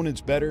his opponents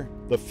better,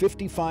 the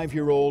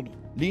 55-year-old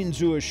Lin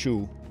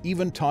Zexu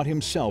even taught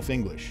himself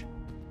English.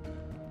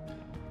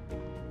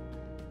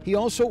 He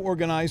also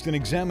organized an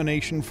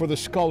examination for the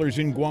scholars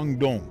in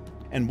Guangdong,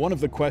 and one of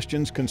the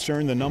questions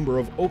concerned the number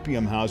of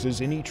opium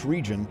houses in each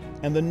region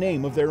and the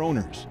name of their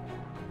owners.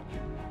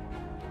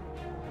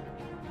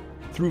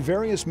 Through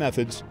various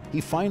methods,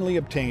 he finally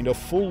obtained a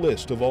full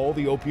list of all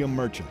the opium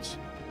merchants.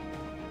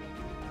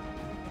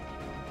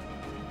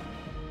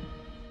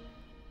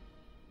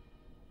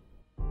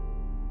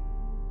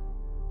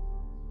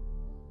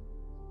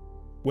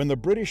 When the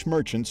British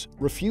merchants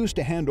refused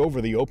to hand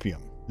over the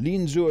opium,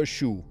 Lin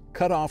Zexu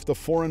cut off the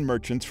foreign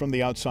merchants from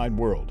the outside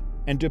world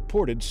and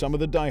deported some of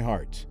the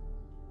diehards.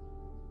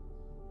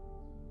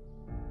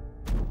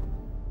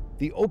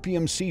 The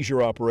opium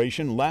seizure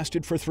operation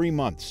lasted for 3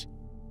 months,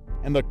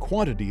 and the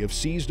quantity of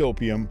seized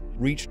opium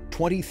reached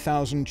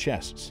 20,000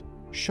 chests,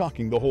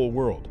 shocking the whole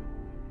world.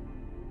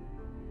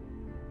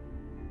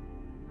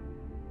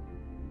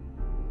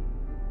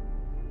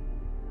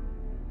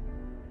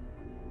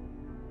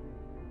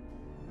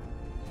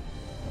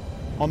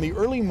 On the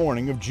early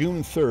morning of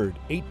June 3,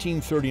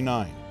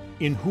 1839,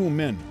 in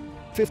Humen,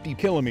 50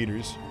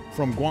 kilometers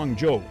from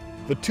Guangzhou,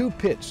 the 2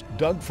 pits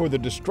dug for the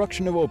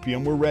destruction of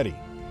opium were ready.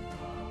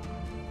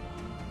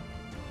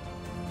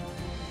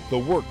 The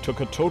work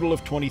took a total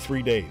of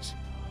 23 days,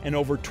 and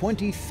over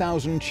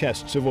 20,000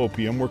 chests of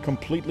opium were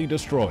completely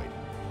destroyed.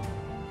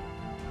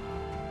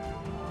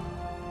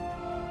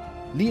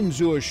 Lin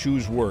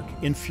Zexu's work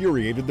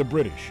infuriated the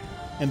British,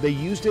 and they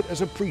used it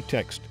as a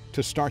pretext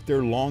to start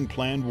their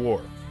long-planned war.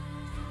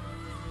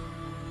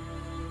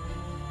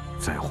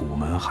 在虎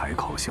门海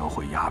口销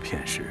毁鸦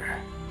片时，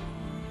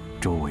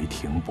周围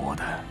停泊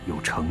的有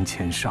成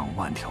千上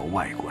万条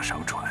外国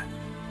商船。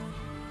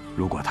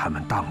如果他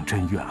们当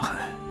真怨恨，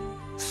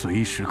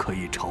随时可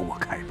以朝我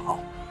开炮。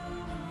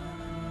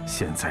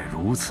现在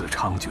如此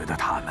猖獗的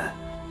他们，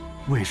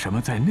为什么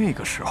在那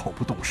个时候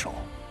不动手？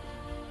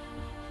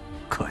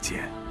可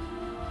见，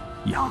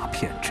鸦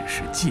片只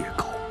是借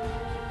口，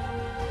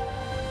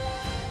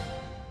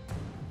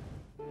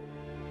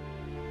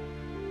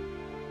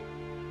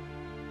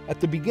 At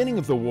the beginning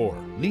of the war,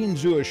 Lin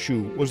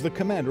Zexu was the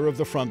commander of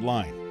the front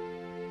line.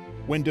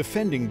 When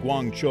defending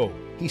Guangzhou,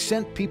 he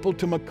sent people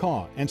to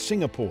Macau and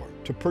Singapore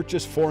to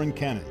purchase foreign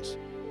cannons,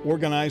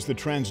 organize the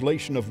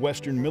translation of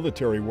Western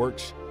military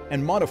works,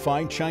 and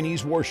modify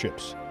Chinese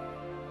warships.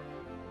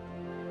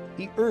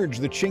 He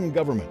urged the Qing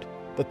government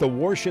that the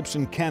warships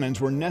and cannons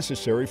were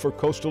necessary for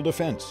coastal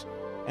defense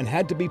and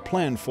had to be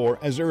planned for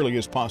as early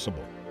as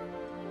possible.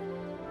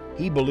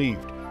 He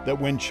believed that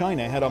when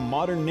China had a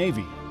modern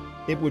navy,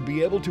 it would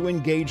be able to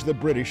engage the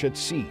British at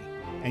sea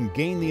and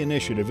gain the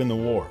initiative in the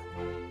war.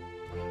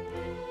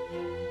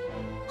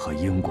 和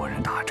英国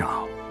人打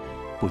仗，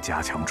不加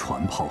强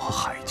船炮和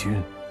海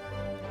军，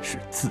是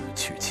自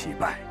取其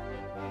败。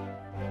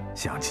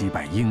想击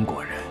败英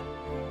国人，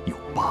有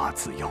8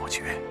字要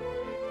诀，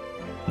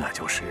那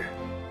就是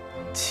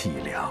气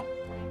量、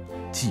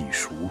技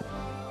熟、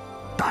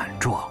胆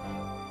壮、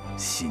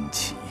心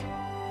齐。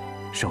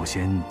首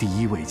先，第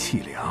一位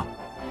气量，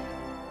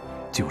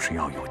就是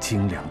要有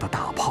精良的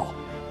大炮。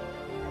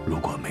如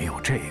果没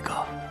有这个，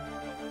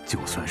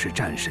就算是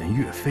战神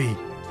岳飞，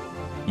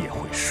也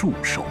会束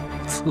手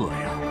无策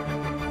呀。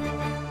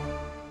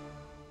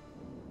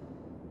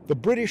The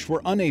British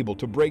were unable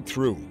to break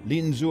through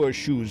Lin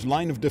Zexu's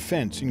line of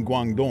defense in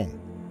Guangdong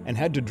and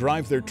had to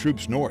drive their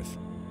troops north.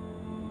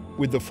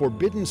 With the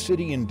Forbidden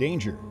City in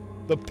danger,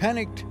 the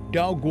panicked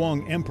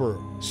Daoguang Emperor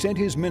sent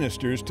his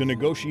ministers to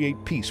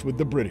negotiate peace with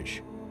the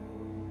British.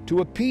 To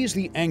appease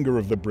the anger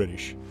of the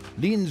British,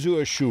 Lin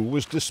Zexu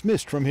was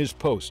dismissed from his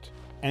post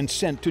and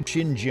sent to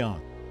Xinjiang.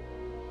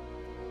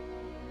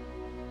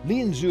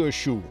 Lin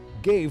Zexu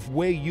gave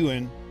Wei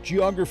Yuan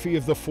Geography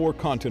of the Four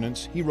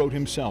Continents he wrote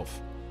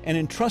himself, and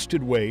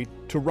entrusted Wei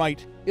to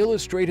write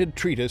Illustrated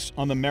Treatise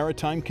on the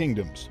Maritime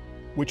Kingdoms,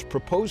 which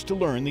proposed to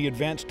learn the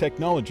advanced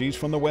technologies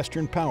from the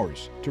Western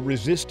powers to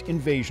resist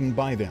invasion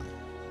by them.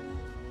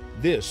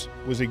 This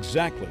was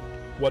exactly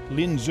what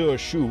Lin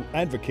Zexu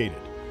advocated.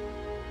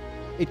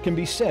 It can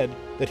be said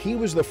that he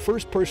was the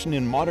first person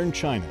in modern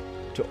China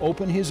to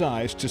open his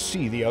eyes to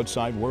see the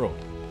outside world.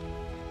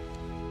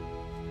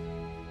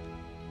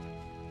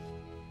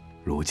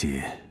 如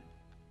今，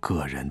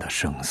个人的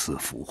生死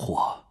福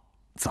祸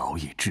早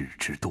已置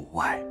之度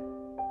外，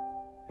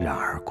然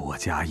而国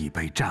家已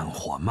被战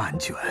火漫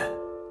卷，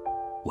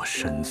我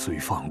身虽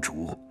放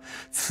逐，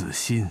此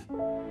心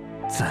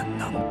怎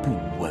能不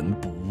闻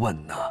不问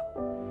呢？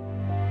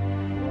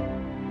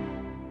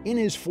 In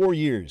his 4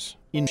 years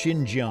in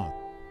Xinjiang,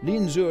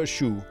 Lin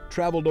Zexu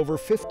traveled over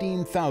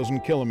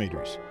 15,000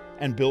 kilometers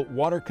and built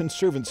water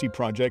conservancy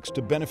projects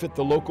to benefit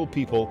the local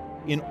people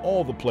in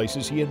all the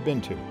places he had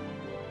been to.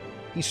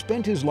 He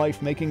spent his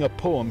life making a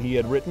poem he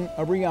had written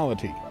a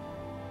reality.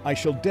 I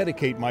shall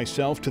dedicate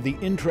myself to the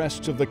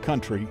interests of the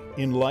country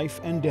in life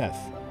and death,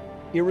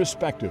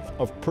 irrespective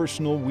of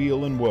personal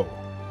weal and woe.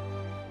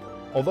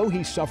 Although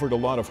he suffered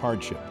a lot of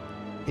hardship,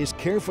 his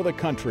care for the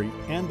country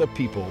and the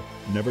people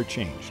never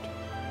changed.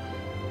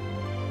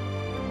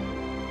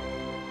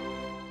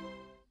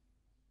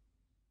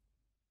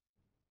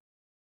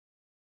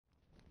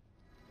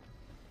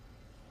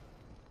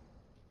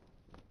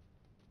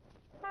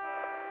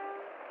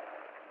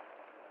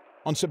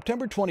 On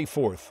September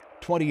 24th,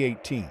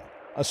 2018,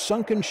 a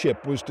sunken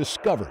ship was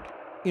discovered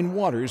in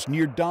waters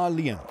near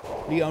Dalian,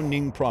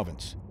 Liaoning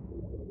Province.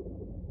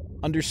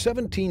 Under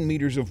 17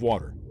 meters of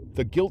water,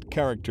 the gilt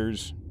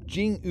characters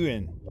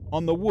Jingying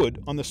on the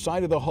wood on the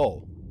side of the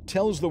hull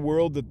tells the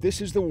world that this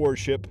is the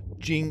warship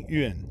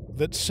Jingying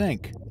that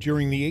sank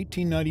during the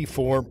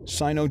 1894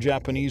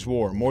 Sino-Japanese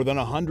War more than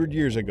 100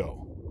 years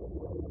ago.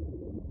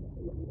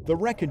 The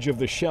wreckage of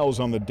the shells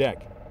on the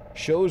deck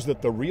shows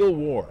that the real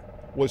war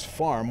was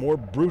far more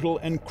brutal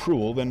and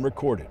cruel than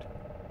recorded. "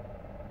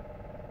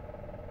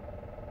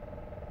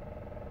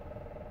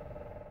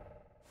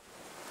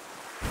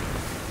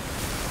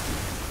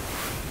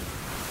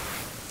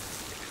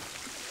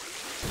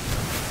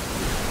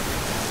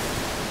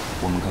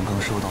我们刚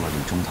刚收到了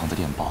李中堂的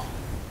电报，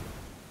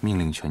命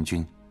令全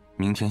军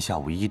明天下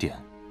午1点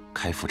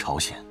开赴朝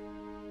鲜。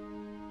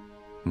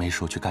没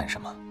说去干什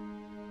么，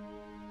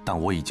但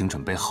我已经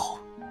准备好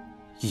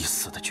一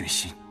死的决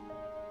心。"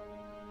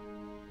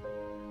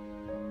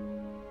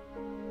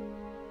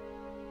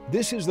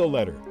 This is the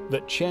letter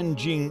that Chen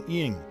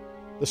Jingying,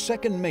 the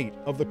second mate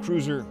of the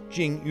cruiser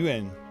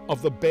Jingying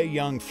of the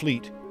Beiyang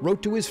fleet,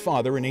 wrote to his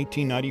father in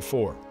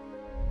 1894.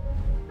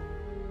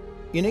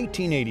 In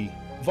 1880,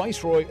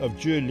 Viceroy of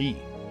Zhili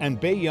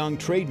and Beiyang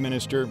Trade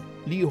Minister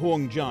Li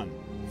Hongjian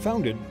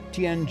founded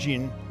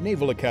Tianjin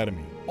Naval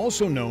Academy,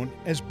 also known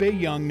as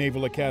Beiyang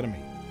Naval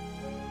Academy.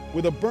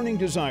 With a burning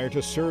desire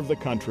to serve the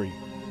country,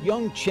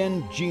 young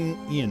Chen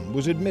Jingying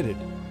was admitted.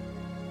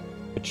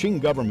 The Qing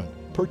government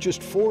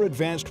purchased 4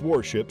 advanced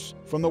warships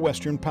from the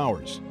Western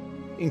powers,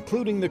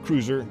 including the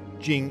cruiser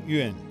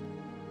Jingying.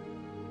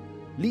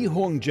 Li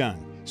Hongjian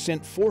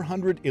sent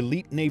 400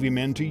 elite Navy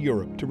men to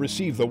Europe to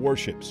receive the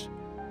warships,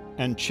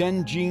 and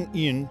Chen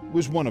Jingying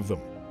was one of them.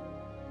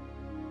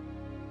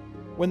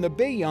 When the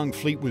Beiyang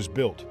fleet was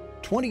built,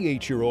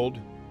 28-year-old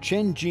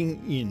Chen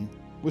Jingying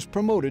was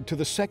promoted to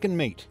the second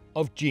mate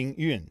of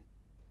Jingying.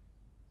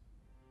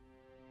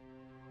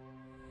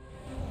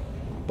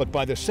 But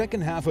by the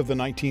second half of the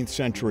 19th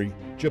century,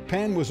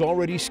 Japan was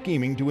already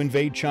scheming to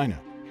invade China.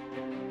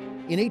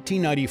 In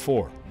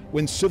 1894,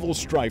 when civil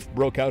strife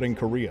broke out in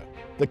Korea,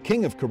 the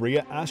King of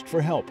Korea asked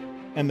for help,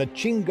 and the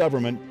Qing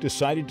government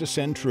decided to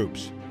send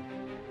troops.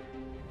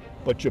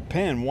 But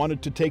Japan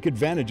wanted to take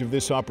advantage of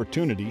this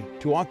opportunity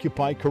to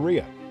occupy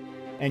Korea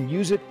and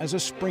use it as a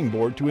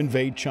springboard to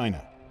invade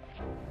China.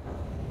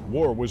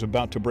 War was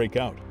about to break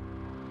out.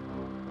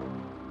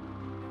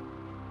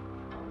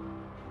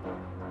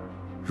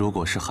 如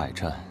果是海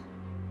战，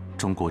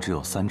中国只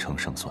有30%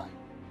胜算。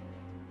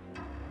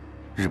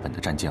日本的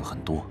战舰很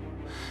多，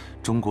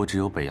中国只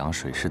有北洋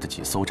水师的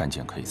几艘战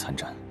舰可以参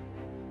战。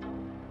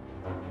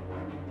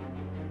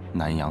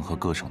南洋和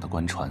各省的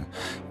官船，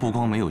不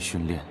光没有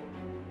训练，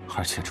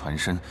而且船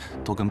身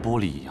都跟玻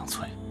璃一样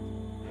脆。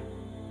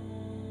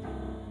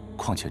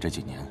况且这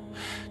几年，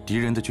敌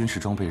人的军事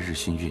装备日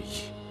新月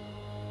异，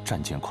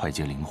战舰快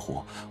捷灵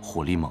活，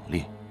火力猛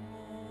烈，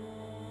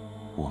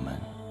我们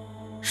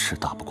是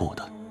打不过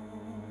的。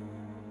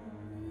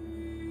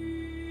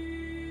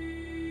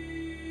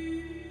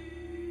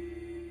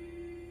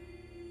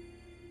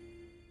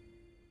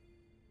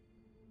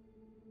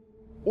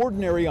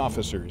 Ordinary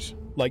officers,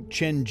 like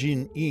Chen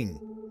Jingying,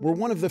 were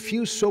one of the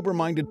few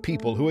sober-minded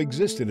people who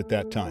existed at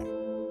that time.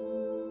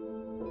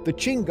 The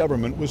Qing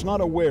government was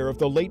not aware of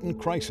the latent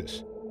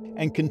crisis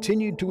and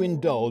continued to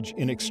indulge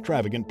in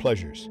extravagant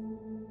pleasures.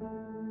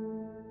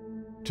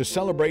 To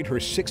celebrate her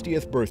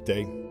 60th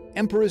birthday,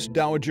 Empress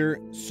Dowager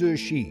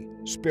Cixi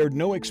spared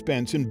no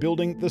expense in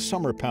building the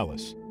Summer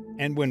Palace,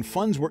 and when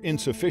funds were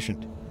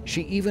insufficient,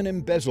 she even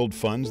embezzled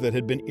funds that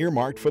had been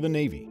earmarked for the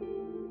Navy.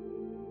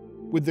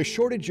 With the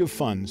shortage of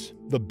funds,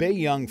 the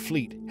Beiyang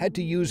fleet had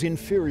to use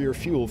inferior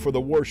fuel for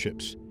the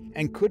warships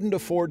and couldn't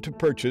afford to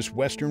purchase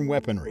Western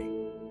weaponry.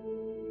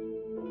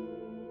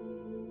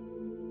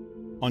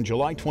 On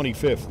July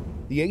 25th,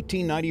 the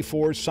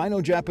 1894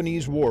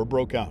 Sino-Japanese War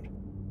broke out.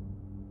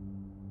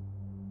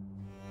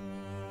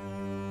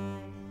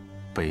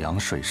 北洋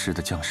水师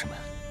的将士们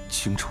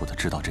清楚地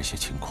知道这些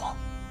情况。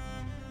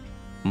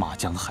马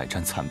江海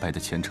战惨败的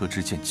前车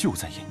之鉴就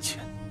在眼前。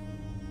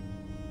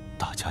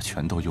 大家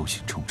全都忧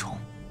心忡忡，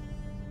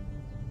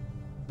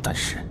但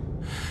是，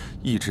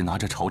一直拿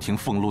着朝廷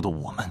俸禄的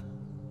我们，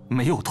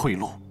没有退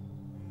路，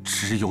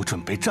只有准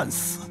备战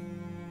死。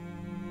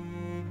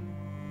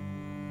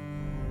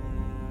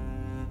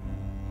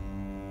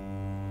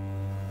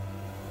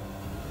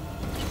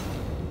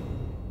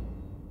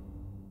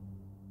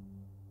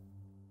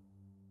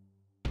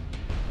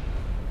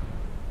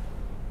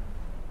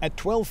At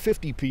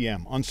 12:50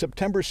 p.m. on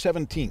September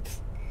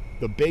 17th,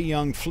 the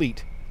Beiyang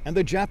fleet and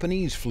the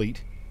Japanese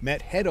fleet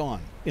met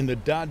head-on in the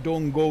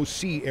Dadonggo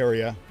Sea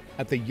area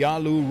at the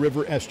Yalu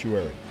River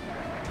estuary.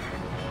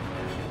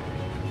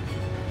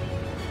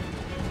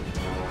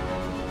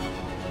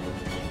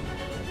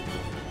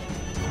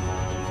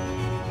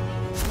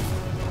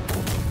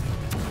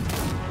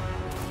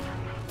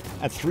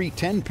 At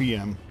 3:10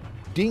 p.m.,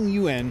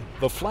 Dingyuan,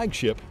 the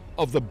flagship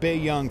of the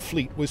Beiyang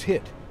fleet, was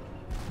hit.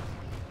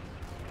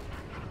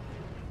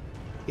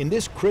 In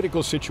this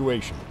critical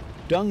situation,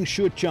 Deng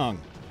Shuchang,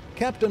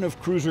 captain of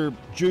cruiser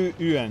Zhu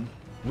Yuan,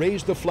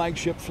 raised the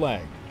flagship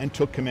flag and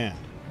took command.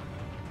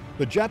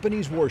 The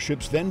Japanese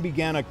warships then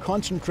began a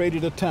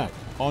concentrated attack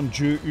on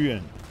Zhu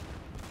Yuan.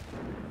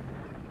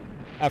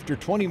 After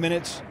 20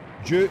 minutes,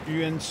 Zhu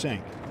Yuan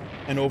sank,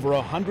 and over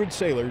 100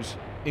 sailors,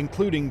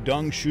 including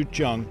Deng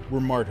Shuchang,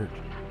 were martyred.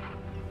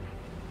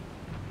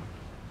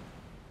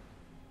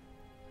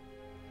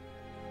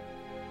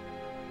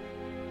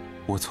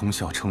 我从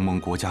小承蒙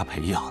国家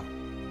培养，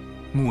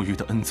沐浴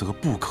的恩泽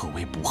不可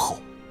谓不厚。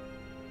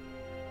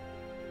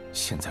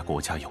现在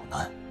国家有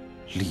难，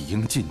理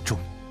应尽忠，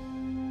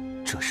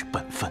这是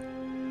本分。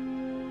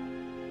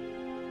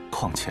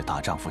况且大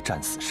丈夫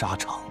战死沙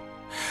场，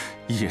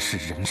也是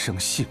人生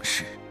幸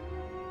事。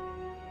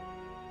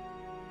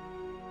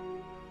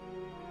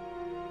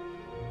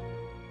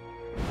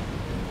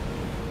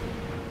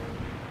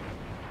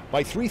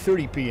 By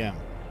 3:30 p.m.,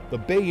 the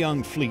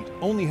Beiyang fleet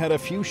only had a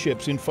few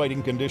ships in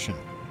fighting condition.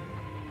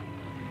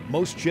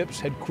 Most ships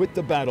had quit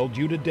the battle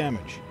due to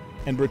damage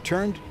and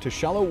returned to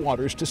shallow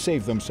waters to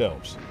save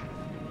themselves.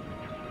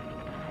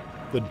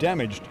 The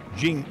damaged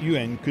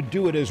Jingyuan could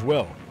do it as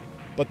well,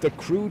 but the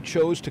crew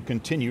chose to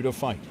continue to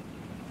fight.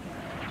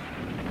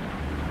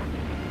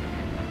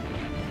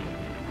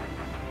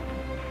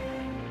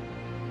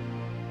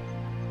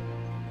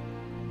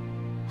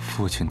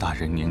 父亲大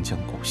人年将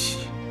古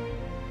稀，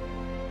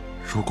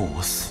如果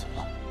我死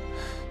了，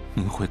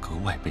您会格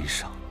外悲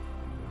伤，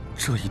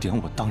这一点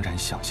我当然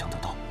想象得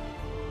到。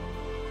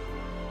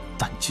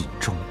但尽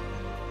忠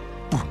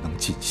不能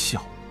尽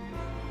孝，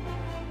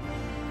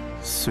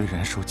虽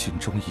然说尽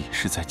忠也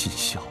是在尽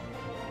孝，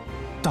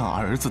但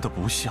儿子的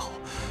不孝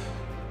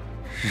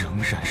仍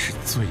然是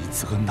罪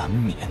责难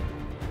免。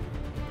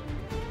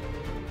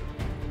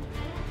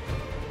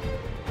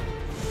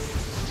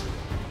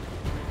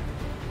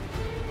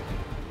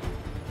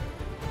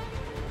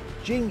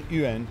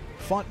Jingying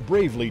fought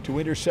bravely to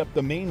intercept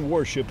the main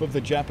warship of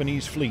the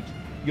Japanese fleet,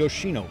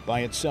 Yoshino,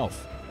 by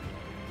itself.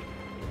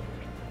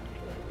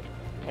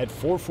 At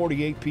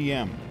 4:48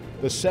 p.m.,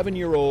 the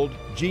 7-year-old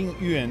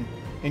Jingying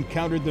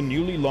encountered the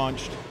newly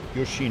launched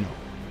Yoshino.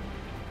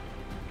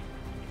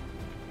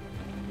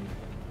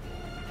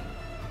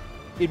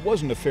 It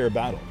wasn't a fair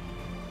battle.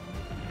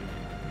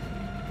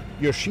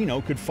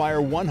 Yoshino could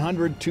fire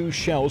 102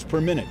 shells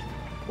per minute,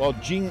 while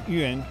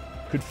Jingying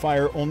could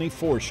fire only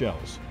 4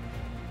 shells.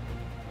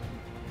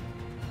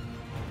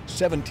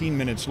 17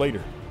 minutes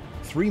later,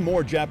 3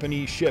 more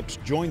Japanese ships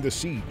joined the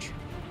siege.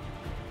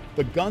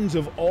 The guns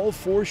of all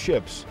 4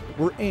 ships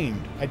were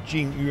aimed at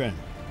Jingying.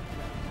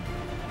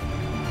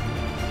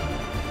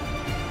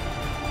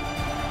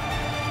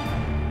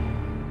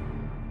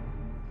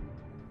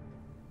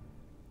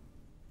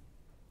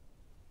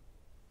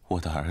我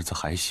的儿子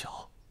还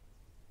小，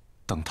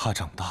等他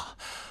长大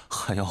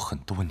还要很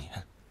多年。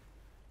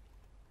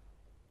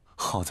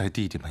好在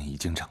弟弟们已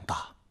经长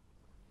大，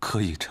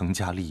可以成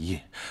家立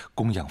业，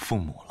供养父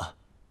母了。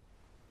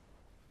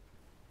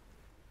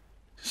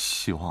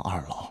希望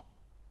二老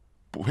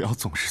不要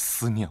总是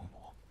思念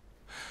我，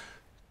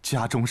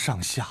家中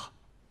上下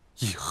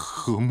以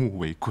和睦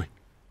为贵。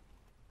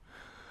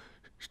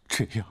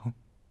这样，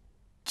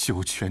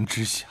九泉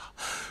之下，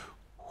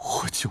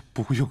我就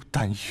不用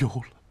担忧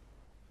了。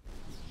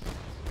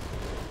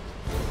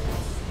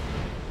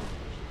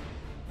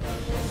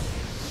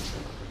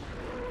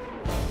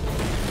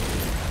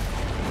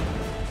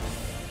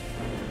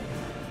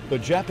The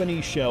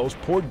Japanese shells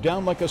poured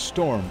down like a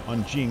storm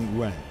on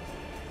Jingying.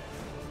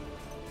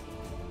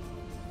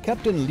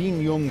 Captain Lin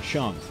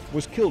Yongshang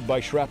was killed by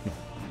shrapnel.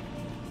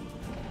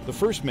 The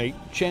first mate,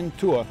 Chen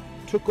Tua,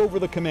 took over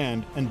the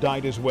command and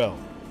died as well.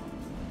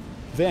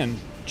 Then,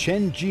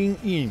 Chen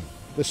Jingying,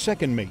 the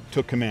second mate,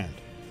 took command.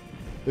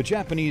 The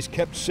Japanese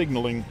kept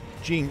signaling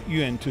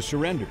Jingying to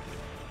surrender,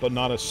 but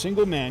not a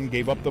single man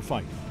gave up the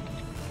fight.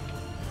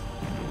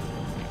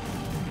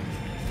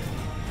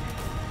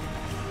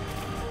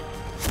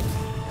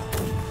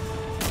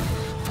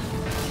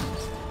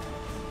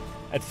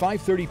 At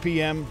 5:30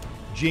 p.m.,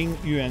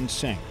 Jingying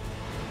sank.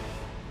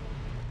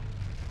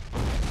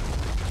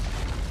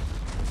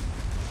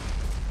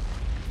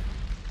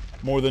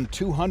 More than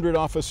 200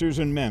 officers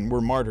and men were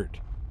martyred.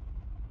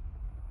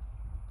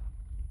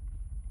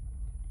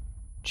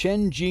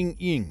 Chen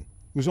Jingying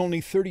was only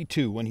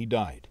 32 when he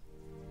died. "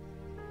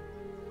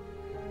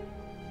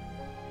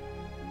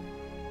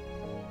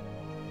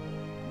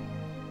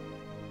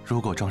如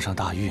果撞上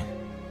大运，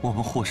我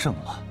们获胜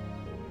了，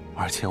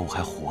而且我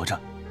还活着，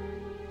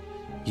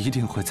一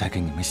定会再给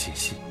你们写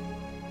信，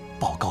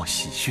报告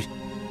喜讯。"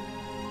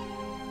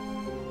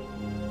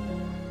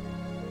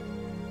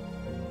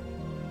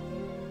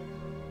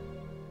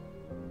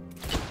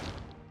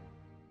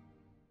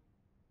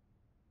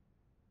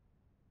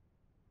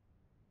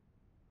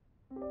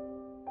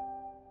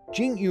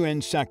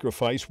 Jingying's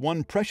sacrifice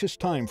won precious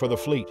time for the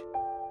fleet.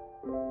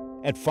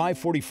 At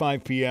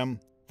 5:45 p.m.,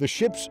 the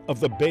ships of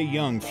the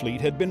Beiyang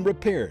fleet had been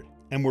repaired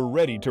and were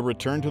ready to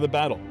return to the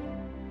battle.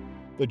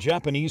 The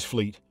Japanese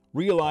fleet,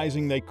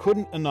 realizing they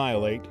couldn't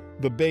annihilate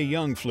the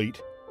Beiyang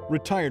fleet,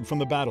 retired from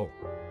the battle.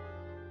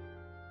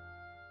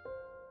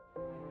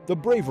 The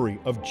bravery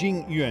of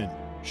Jingying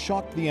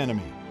shocked the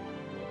enemy.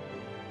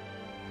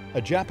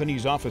 A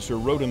Japanese officer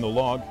wrote in the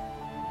log,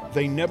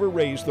 "They never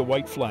raised the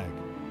white flag.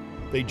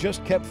 They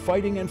just kept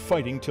fighting and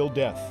fighting till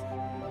death.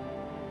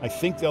 I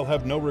think they'll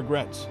have no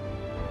regrets."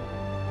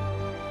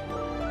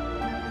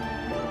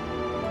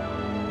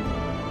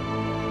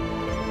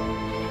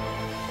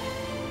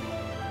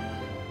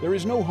 There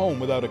is no home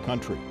without a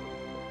country.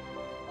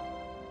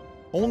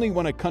 Only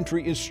when a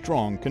country is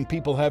strong can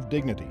people have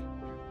dignity.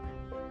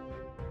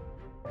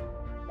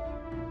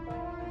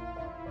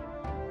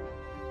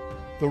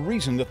 The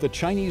reason that the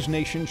Chinese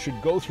nation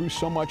should go through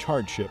so much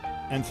hardship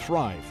and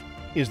thrive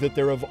is that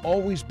there have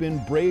always been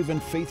brave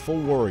and faithful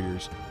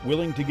warriors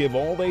willing to give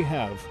all they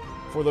have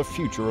for the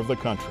future of the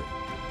country.